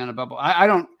 they're definitely on the bubble. I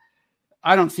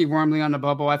don't see Wormley on the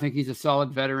bubble. I think he's a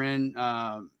solid veteran.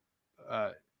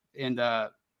 And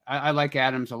I like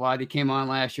Adams a lot. He came on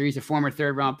last year. He's a former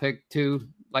 3rd round pick too,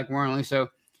 like Wormley. So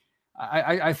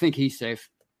I think he's safe.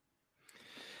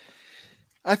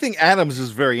 I think Adams is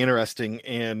very interesting,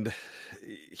 and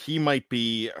he might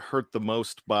be hurt the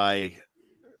most by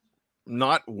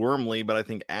not Wormley, but I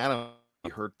think Adams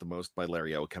hurt the most by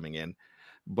Larry O coming in.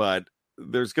 But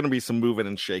there's going to be some moving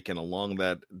and shaking along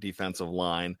that defensive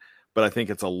line, but I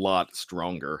think it's a lot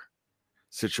stronger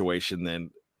situation than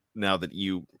now that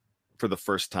for the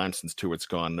first time since Tuitt's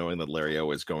gone, knowing that Larry O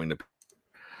is going to be.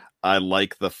 I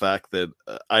like the fact that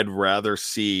I'd rather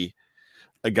see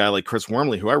a guy like Chris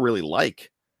Wormley, who I really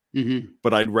like,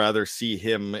 but I'd rather see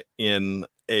him in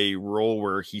a role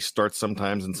where he starts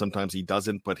sometimes and sometimes he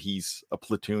doesn't, but he's a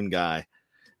platoon guy.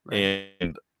 Right.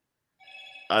 And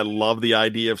I love the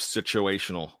idea of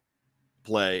situational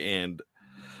play. And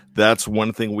that's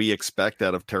one thing we expect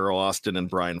out of Terrell Austin and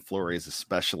Brian Flores,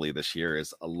 especially this year,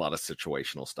 is a lot of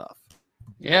situational stuff.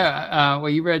 Yeah. Well,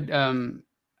 you read, I don't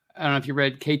know if you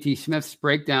read KT Smith's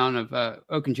breakdown of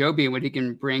Ogunjobi and what he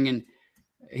can bring. And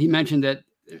he mentioned that,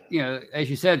 as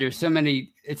you said, there's so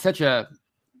many, it's such a,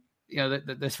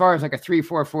 as far as like a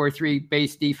 3-4-4-3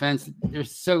 base defense,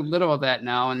 there's so little of that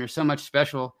now. And there's so much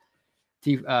special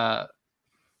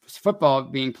football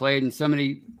being played and so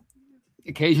many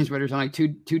occasions where there's only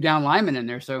two down linemen in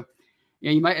there. So,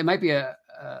 it might be a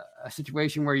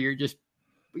situation where you're just,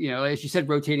 as you said,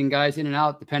 rotating guys in and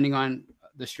out, depending on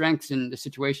the strengths and the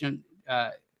situation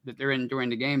that they're in during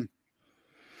the game.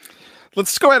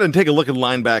 Let's go ahead and take a look at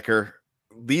linebacker.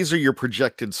 These are your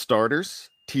projected starters.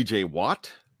 TJ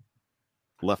Watt,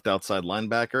 left outside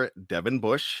linebacker. Devin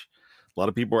Bush. A lot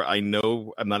of people I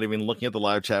know, I'm not even looking at the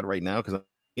live chat right now because I'm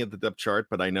looking at the depth chart,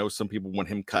 but I know some people want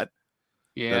him cut.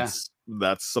 Yeah.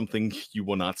 That's something you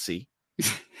will not see.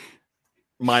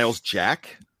 Miles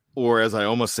Jack, or as I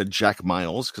almost said, Jack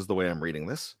Miles, because the way I'm reading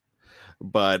this.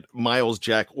 But Miles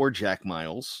Jack or Jack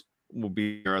Miles will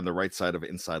be on the right side of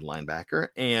inside linebacker.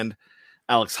 And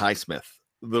Alex Highsmith.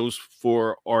 Those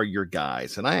 4 are your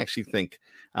guys. And I actually think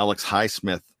Alex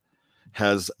Highsmith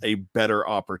has a better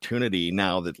opportunity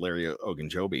now that Larry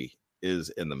Ogunjobi is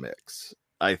in the mix.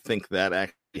 I think that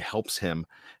actually helps him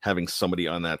having somebody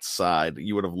on that side.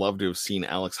 You would have loved to have seen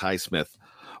Alex Highsmith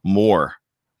more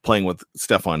playing with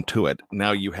Stephon Tuitt.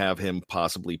 Now you have him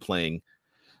possibly playing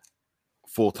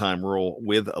full-time role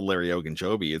with Larry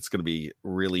Ogunjobi. It's going to be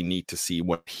really neat to see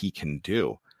what he can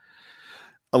do.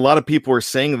 A lot of people are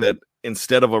saying that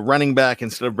instead of a running back,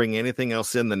 instead of bringing anything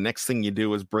else in, the next thing you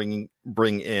do is bring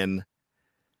in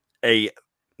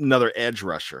another edge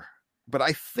rusher. But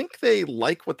I think they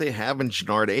like what they have in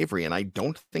Genard Avery, and I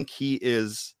don't think he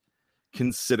is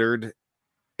considered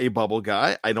a bubble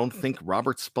guy. I don't think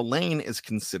Robert Spillane is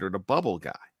considered a bubble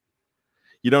guy.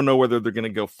 You don't know whether they're going to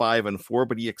go 5 and 4,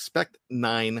 but you expect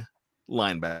 9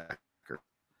 linebacker.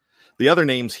 The other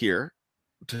names here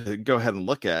to go ahead and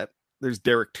look at, there's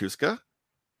Derek Tuszka.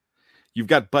 You've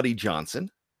got Buddy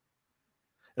Johnson.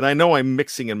 And I know I'm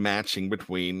mixing and matching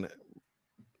between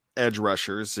edge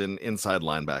rushers and inside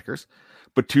linebackers,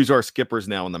 but Tuzar Skipper's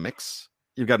now in the mix.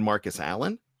 You've got Marcus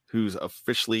Allen, who's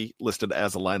officially listed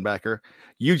as a linebacker.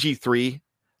 UG3,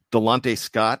 Delonte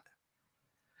Scott,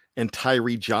 and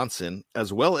Tyree Johnson,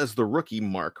 as well as the rookie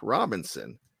Mark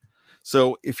Robinson.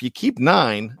 So if you keep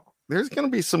 9, there's going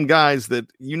to be some guys that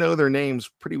you know their names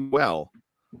pretty well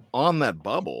on that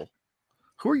bubble.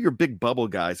 Who are your big bubble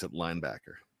guys at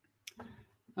linebacker?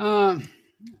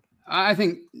 I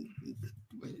think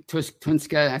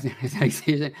Tuszka. I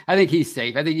think he's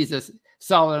safe. I think he's a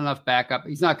solid enough backup.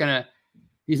 He's not gonna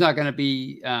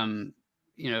be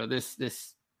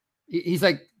this. He's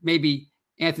like maybe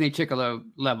Anthony Chickillo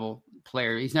level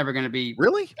player. He's never going to be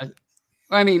really.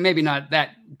 Maybe not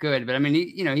that good, but I mean,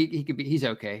 he could be. He's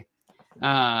okay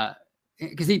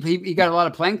because he got a lot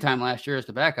of playing time last year as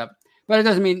the backup. But it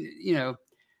doesn't mean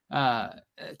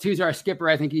Tuzar Skipper.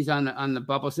 I think he's on the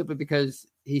bubble simply because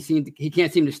he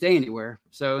can't seem to stay anywhere.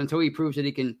 So until he proves that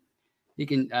he can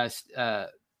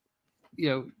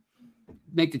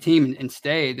make the team and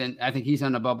stay, then I think he's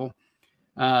on the bubble.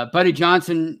 Buddy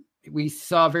Johnson, we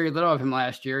saw very little of him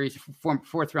last year. He's a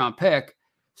fourth round pick.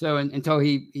 So until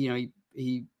he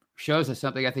shows us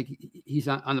something, I think he's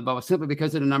on the bubble simply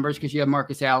because of the numbers, because you have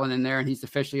Marcus Allen in there and he's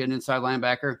officially an inside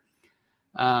linebacker.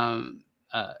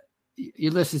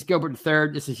 Ulysses Gilbert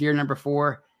III, this is year number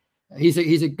 4. He's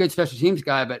a good special teams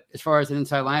guy, but as far as an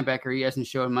inside linebacker, he hasn't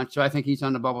shown much. So I think he's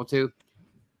on the bubble too.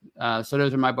 So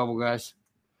those are my bubble guys.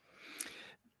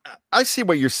 I see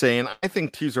what you're saying. I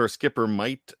think Tuzar Skipper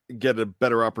might get a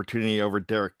better opportunity over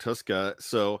Derek Tuszka.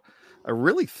 So I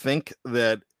really think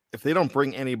that if they don't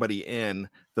bring anybody in,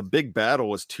 the big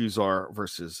battle is Tuzar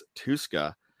versus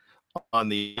Tuszka on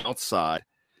the outside.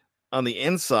 On the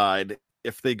inside,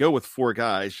 if they go with 4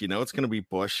 guys, it's going to be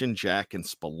Bush and Jack and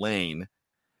Spillane.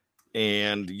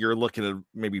 And you're looking at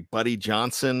maybe Buddy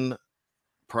Johnson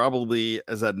probably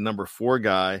as that number 4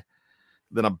 guy.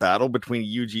 Then a battle between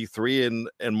UG3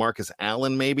 and Marcus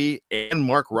Allen, maybe, and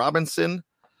Mark Robinson.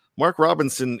 Mark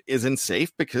Robinson isn't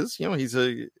safe because he is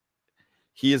a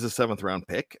 7th round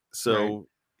pick, so right.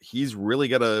 He's really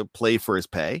got to play for his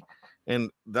pay,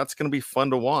 and that's going to be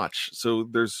fun to watch. So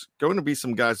there's going to be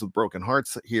some guys with broken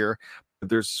hearts here, but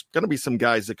there's going to be some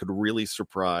guys that could really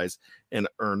surprise and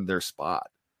earn their spot.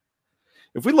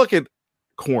 If we look at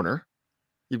corner,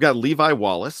 you've got Levi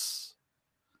Wallace.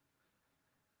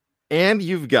 And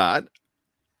you've got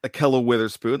Ahkello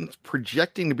Witherspoon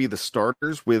projecting to be the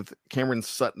starters with Cameron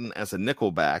Sutton as a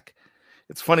nickel back.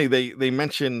 It's funny, they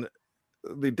mention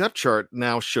the depth chart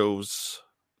now shows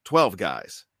 12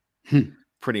 guys,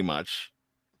 pretty much,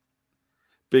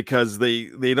 because they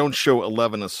don't show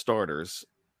 11 as starters.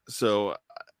 So,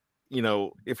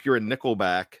 if you're a nickel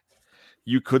back,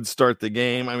 you could start the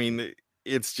game. I mean,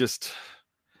 it's just...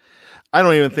 I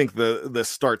don't even think the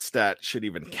start stat should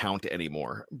even count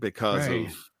anymore because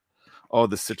of all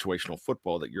the situational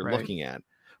football that you're looking at.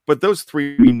 But those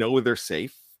 3, we know they're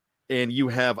safe, and you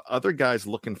have other guys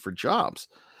looking for jobs.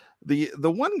 The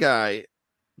one guy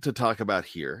to talk about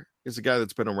here is a guy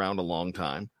that's been around a long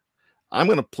time. I'm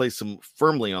going to place him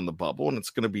firmly on the bubble, and it's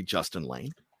going to be Justin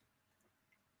Layne.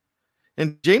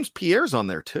 And James Pierre's on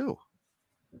there too.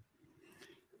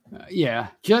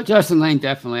 Justin Layne,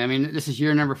 definitely. I mean, this is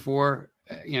year number 4.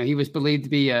 He was believed to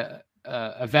be a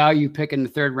value pick in the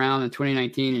 3rd round in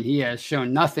 2019, and he has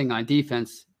shown nothing on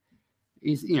defense.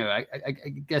 He's, I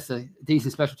guess a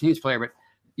decent special teams player, but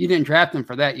you didn't draft him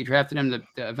for that. You drafted him to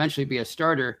eventually be a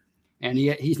starter, and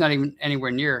he's not even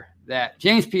anywhere near that.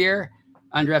 James Pierre,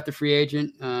 undrafted free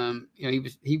agent.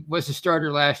 He was a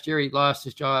starter last year. He lost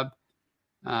his job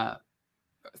over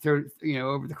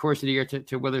the course of the year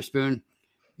to Witherspoon.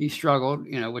 He struggled,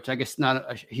 which I guess not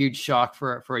a huge shock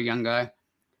for a young guy.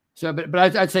 So, but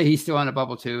I'd say he's still on a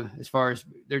bubble too, as far as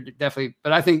they're definitely.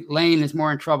 But I think Lane is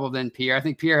more in trouble than Pierre. I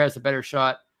think Pierre has a better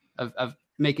shot of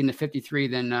making the 53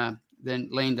 than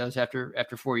Lane does after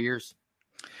 4 years.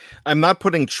 I'm not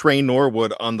putting Trey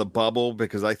Norwood on the bubble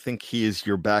because I think he is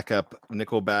your backup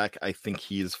nickelback. I think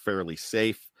he is fairly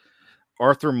safe.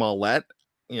 Arthur Mollett,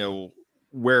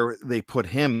 where they put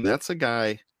him, that's a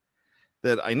guy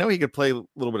that I know he could play a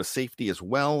little bit of safety as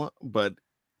well, but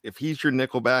if he's your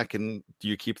nickelback, and do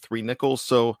you keep 3 nickels?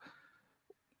 So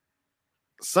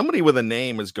somebody with a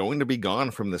name is going to be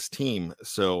gone from this team.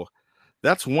 So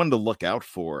that's one to look out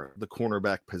for, the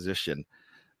cornerback position.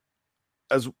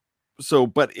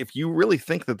 But if you really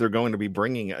think that they're going to be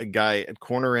bringing a guy at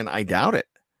corner in, I doubt it.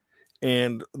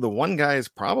 And the one guy is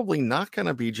probably not going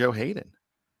to be Joe Hayden.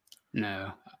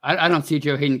 No, I don't see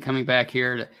Joe Hayden coming back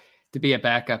here to be a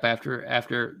backup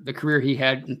after the career he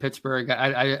had in Pittsburgh.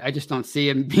 I just don't see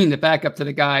him being the backup to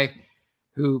the guy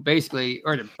who basically,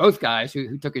 or to both guys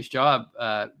who took his job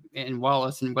in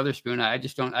Wallace and Witherspoon. I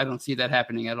don't see that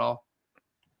happening at all.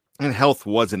 And health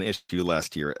was an issue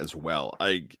last year as well.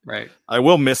 I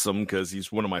will miss him because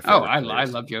he's one of my favorite players. I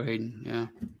love Joe Hayden.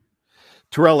 Yeah.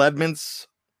 Terrell Edmonds,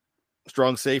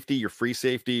 strong safety, your free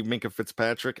safety, Minkah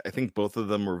Fitzpatrick. I think both of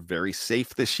them were very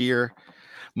safe this year.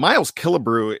 Miles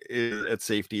Killebrew at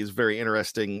safety is very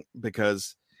interesting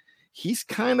because he's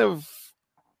kind of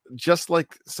just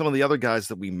like some of the other guys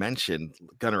that we mentioned,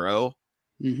 Gunnar O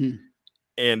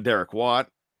and Derek Watt.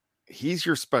 He's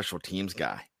your special teams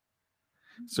guy.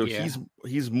 So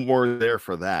he's more there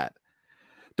for that.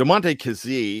 DeMonte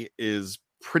Kazee is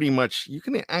pretty much, you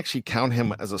can actually count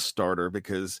him as a starter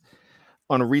because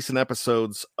on recent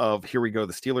episodes of Here We Go,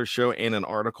 the Steelers show, and in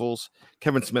articles,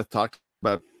 Kevin Smith talked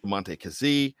about DeMonte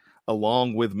Kazee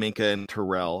along with Minkah and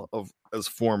Terrell as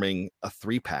forming a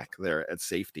 3-pack there at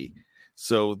safety.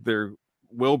 So there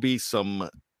will be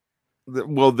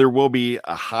there will be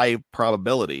a high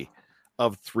probability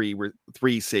of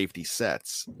three safety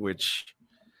sets, which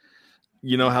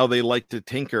you know how they like to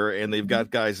tinker, and they've got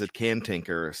guys that can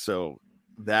tinker. So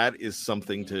that is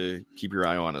something to keep your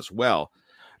eye on as well.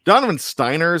 Donovan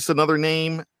Steiner is another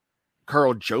name,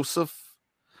 Carl Joseph,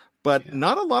 but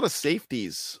not a lot of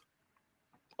safeties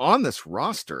on this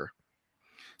roster.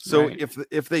 So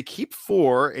if they keep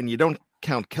 4 and you don't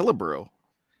count Killebrew,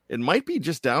 it might be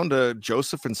just down to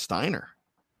Joseph and Steiner.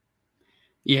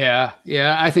 Yeah.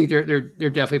 I think they're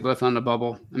definitely both on the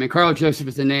bubble. I mean, Carl Joseph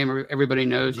is the name everybody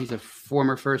knows. He's a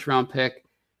former first-round pick,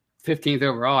 15th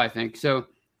overall, I think. So,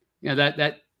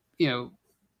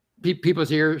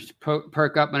 people's ears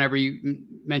perk up whenever you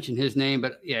mention his name.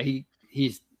 But yeah,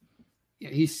 he's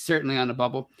certainly on the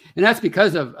bubble, and that's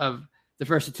because of the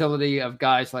versatility of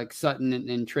guys like Sutton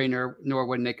and Trey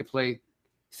Norwood, and they could play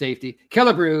safety.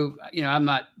 Killebrew, I'm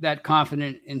not that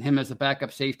confident in him as a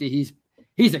backup safety.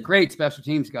 He's a great special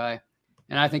teams guy,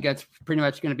 and I think that's pretty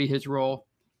much going to be his role.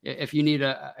 If you need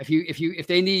if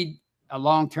they need a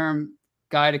long-term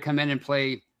guy to come in and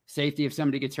play safety, if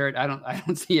somebody gets hurt, I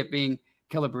don't see it being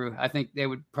Killebrew. I think they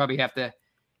would probably have to,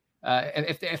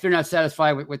 if they're not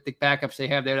satisfied with the backups they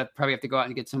have, they'd probably have to go out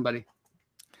and get somebody.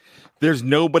 There's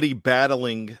nobody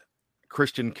battling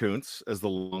Christian Kuntz as the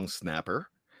long snapper.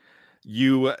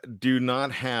 You do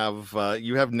not have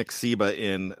you have Nick Seba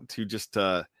in to just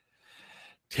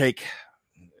take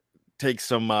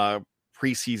some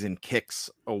preseason kicks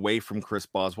away from Chris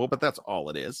Boswell, but that's all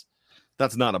it is.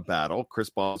 That's not a battle. Chris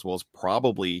Boswell's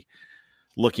probably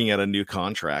looking at a new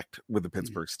contract with the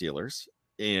Pittsburgh Steelers,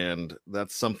 and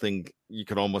that's something you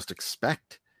could almost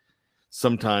expect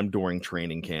sometime during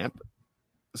training camp.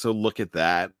 So look at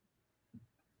that.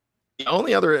 The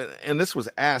only other, and this was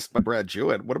asked by Brad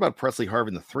Jewett, what about Presley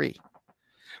Harvin III?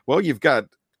 Well, you've got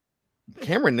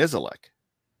Cameron Niziolek,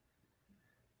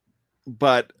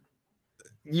 but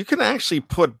you can actually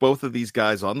put both of these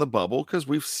guys on the bubble because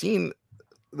we've seen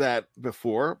that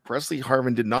before. Presley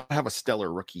Harvin did not have a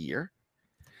stellar rookie year.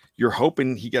 You're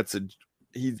hoping he gets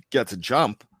a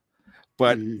jump,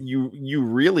 but you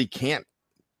really can't.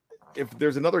 If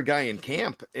there's another guy in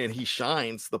camp and he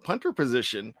shines the punter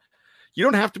position, you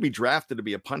don't have to be drafted to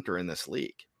be a punter in this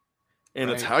league. And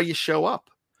it's how you show up.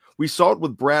 We saw it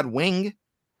with Brad Wing,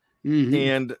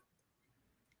 and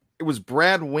it was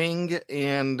Brad Wing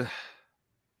and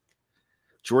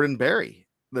Jordan Berry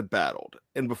that battled.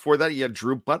 And before that, you had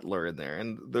Drew Butler in there.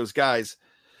 And those guys,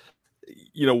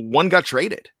 one got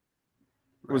traded.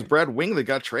 It was Brad Wing that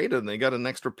got traded, and they got an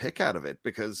extra pick out of it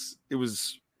because it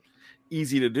was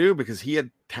easy to do because he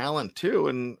had talent too.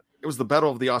 And it was the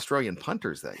battle of the Australian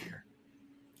punters that year.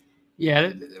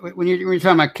 Yeah. When you're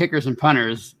talking about kickers and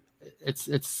punters, it's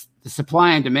the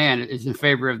supply and demand is in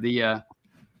favor of the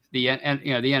the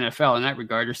NFL in that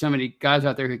regard. There's so many guys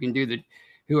out there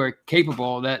who are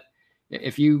capable that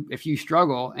if you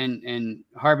struggle, and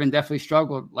Harbin definitely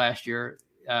struggled last year,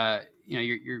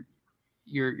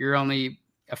 you're only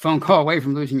a phone call away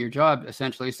from losing your job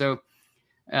essentially. So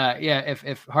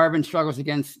if Harbin struggles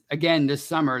again this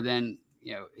summer, then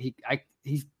he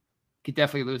could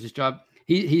definitely lose his job.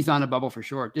 He's on a bubble for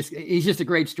sure. He's just a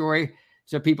great story.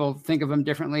 So people think of him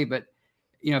differently, but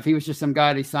if he was just some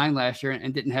guy they signed last year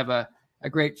and didn't have a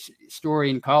great story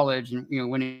in college and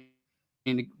winning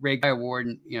the Ray Guy Award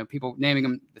and people naming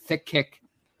him the Thick Kick,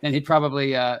 then he'd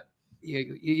probably it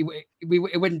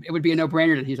would be a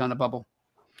no-brainer that he's on the bubble.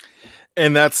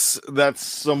 And that's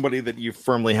somebody that you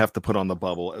firmly have to put on the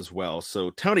bubble as well. So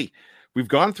Tony, we've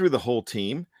gone through the whole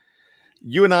team.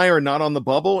 You and I are not on the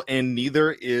bubble, and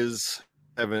neither is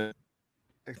Shannon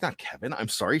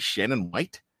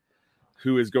White,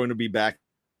 who is going to be back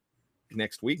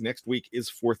next week. Next week is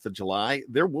 4th of July.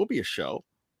 There will be a show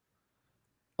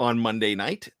on Monday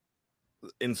night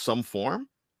in some form,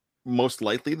 most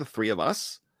likely the three of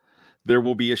us. There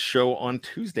will be a show on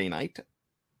Tuesday night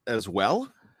as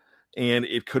well, and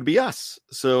it could be us.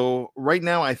 So right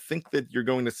now, I think that you're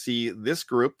going to see this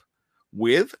group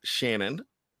with Shannon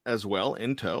as well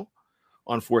in tow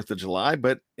on 4th of July.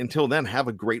 But until then, have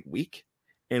a great week,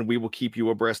 and we will keep you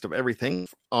abreast of everything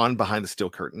on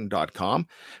BehindTheSteelCurtain.com.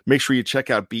 Make sure you check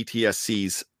out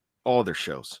BTSC's all their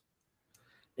shows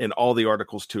and all the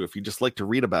articles too. If you just like to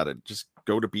read about it, just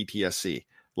go to BTSC.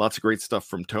 Lots of great stuff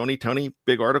from Tony. Tony,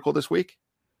 big article this week.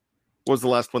 What was the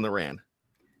last one that ran?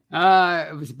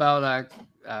 It was about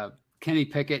Kenny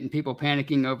Pickett and people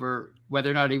panicking over whether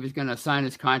or not he was going to sign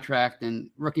his contract, and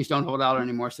rookies don't hold out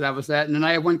anymore. So that was that. And then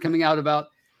I had one coming out about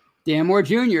Dan Moore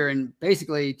Jr. and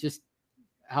basically just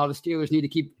how the Steelers need to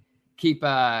keep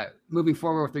moving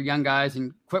forward with their young guys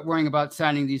and quit worrying about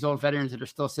signing these old veterans that are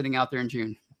still sitting out there in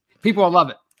June. People will love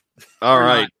it. All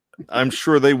right. I'm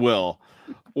sure they will.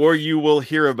 Or you will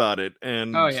hear about it,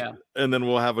 and then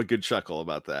we'll have a good chuckle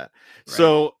about that. Right.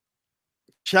 So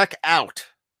check out,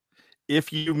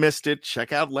 if you missed it,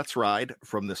 check out Let's Ride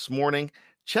from this morning.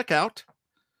 Check out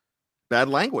Bad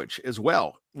Language as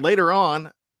well. Later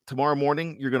on, tomorrow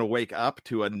morning, you're going to wake up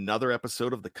to another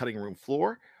episode of The Cutting Room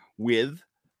Floor with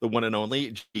the one and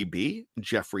only GB,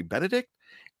 Jeffrey Benedict.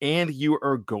 And you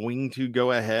are going to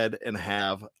go ahead and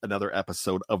have another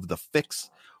episode of The Fix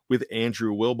with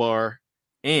Andrew Wilbar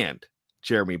and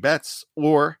Jeremy Betts,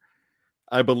 or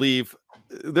I believe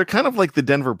they're kind of like the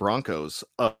Denver Broncos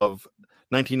of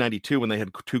 1992 when they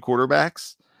had two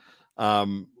quarterbacks.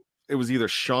 It was either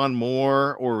Sean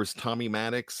Moore or it was Tommy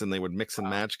Maddox, and they would mix and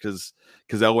match because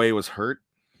Elway was hurt.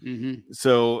 Mm-hmm.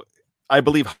 So I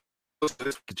believe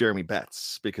Jeremy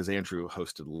Betts because Andrew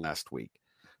hosted last week.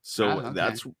 So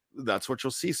that's what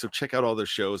you'll see. So check out all those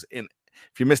shows. And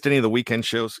if you missed any of the weekend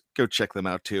shows, go check them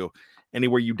out too.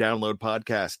 Anywhere you download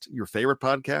podcast, your favorite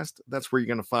podcast, that's where you're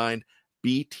going to find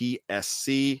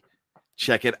BTSC.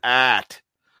 Check it out.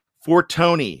 For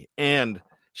Tony and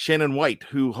Shannon White,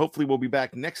 who hopefully will be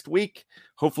back next week.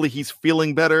 Hopefully he's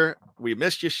feeling better. We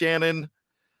missed you, Shannon.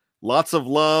 Lots of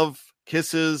love,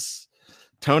 kisses.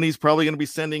 Tony's probably going to be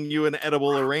sending you an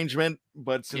edible arrangement,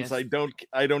 but since I don't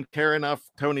care enough,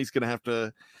 Tony's going to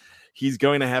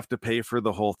have to pay for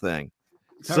the whole thing.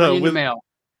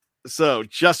 So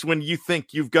just when you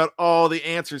think you've got all the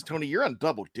answers, Tony, you're on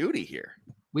double duty here.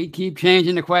 We keep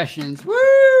changing the questions.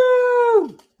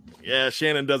 Woo! Yeah,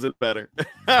 Shannon does it better.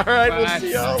 All right, bye. We'll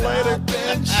see y'all later.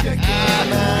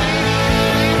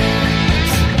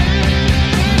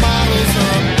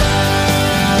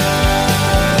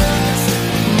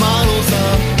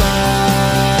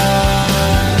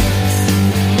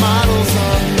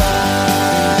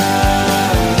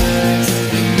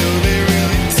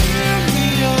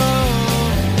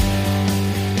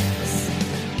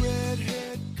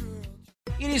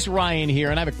 Ryan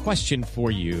here, and I have a question for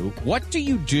you. What do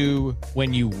you do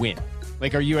when you win?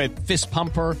 Like, are you a fist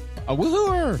pumper, a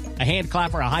woohooer, a hand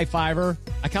clapper, a high fiver?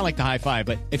 I kind of like the high five,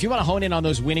 but if you want to hone in on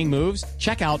those winning moves,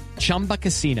 check out Chumba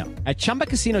Casino. At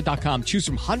ChumbaCasino.com, choose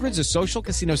from hundreds of social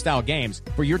casino style games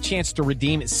for your chance to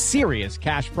redeem serious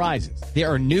cash prizes.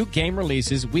 There are new game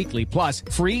releases weekly, plus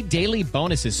free daily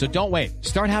bonuses. So don't wait.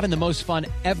 Start having the most fun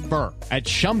ever at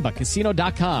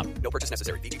ChumbaCasino.com. No purchase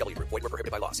necessary. VGW Group. Void where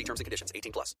prohibited by law. See terms and conditions.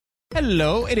 18+.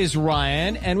 Hello, it is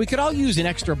Ryan, and we could all use an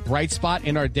extra bright spot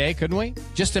in our day, couldn't we?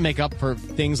 Just to make up for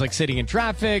things like sitting in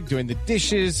traffic, doing the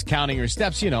dishes, counting your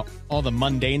steps, all the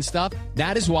mundane stuff.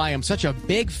 That is why I'm such a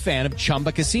big fan of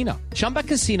Chumba Casino. Chumba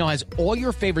Casino has all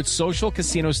your favorite social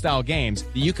casino-style games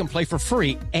that you can play for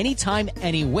free anytime,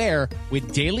 anywhere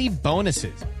with daily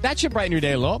bonuses. That should brighten your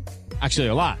day a little. Actually,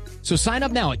 a lot. So sign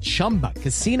up now at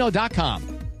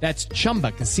ChumbaCasino.com. That's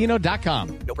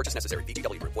ChumbaCasino.com. No purchase necessary.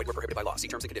 VGW Group. Void where prohibited by law. See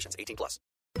terms and conditions. 18+.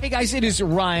 Hey guys, it is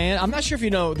Ryan. I'm not sure if you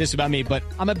know this about me, but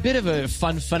I'm a bit of a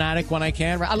fun fanatic when I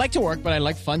can. I like to work, but I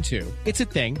like fun too. It's a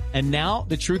thing. And now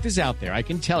the truth is out there. I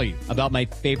can tell you about my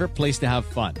favorite place to have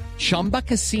fun. Chumba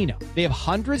Casino. They have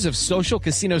hundreds of social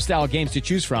casino style games to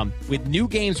choose from with new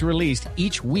games released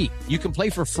each week. You can play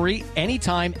for free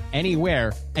anytime,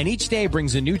 anywhere. And each day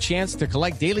brings a new chance to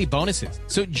collect daily bonuses.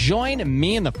 So join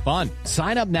me in the fun.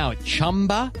 Sign up now at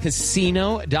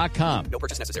ChumbaCasino.com. No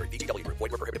purchase necessary. VGW Group.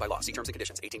 Void where prohibited by law. See terms and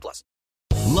conditions. 18+.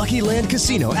 Lucky Land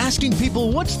Casino, asking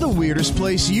people, what's the weirdest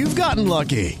place you've gotten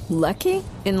lucky? Lucky?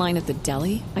 In line at the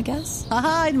deli, I guess?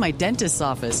 Aha, in my dentist's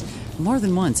office. More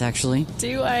than once, actually.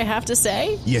 Do I have to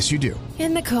say? Yes, you do.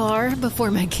 In the car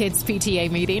before my kids' PTA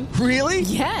meeting. Really?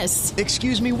 Yes.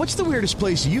 Excuse me, what's the weirdest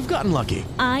place you've gotten lucky?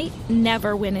 I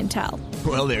never win and tell.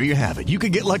 Well, there you have it. You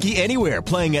can get lucky anywhere,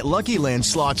 playing at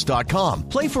LuckyLandSlots.com.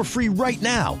 Play for free right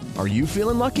now. Are you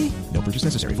feeling lucky? No purchase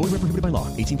necessary. Void where prohibited by law.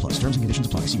 18+. Terms and conditions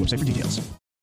apply. See website for details.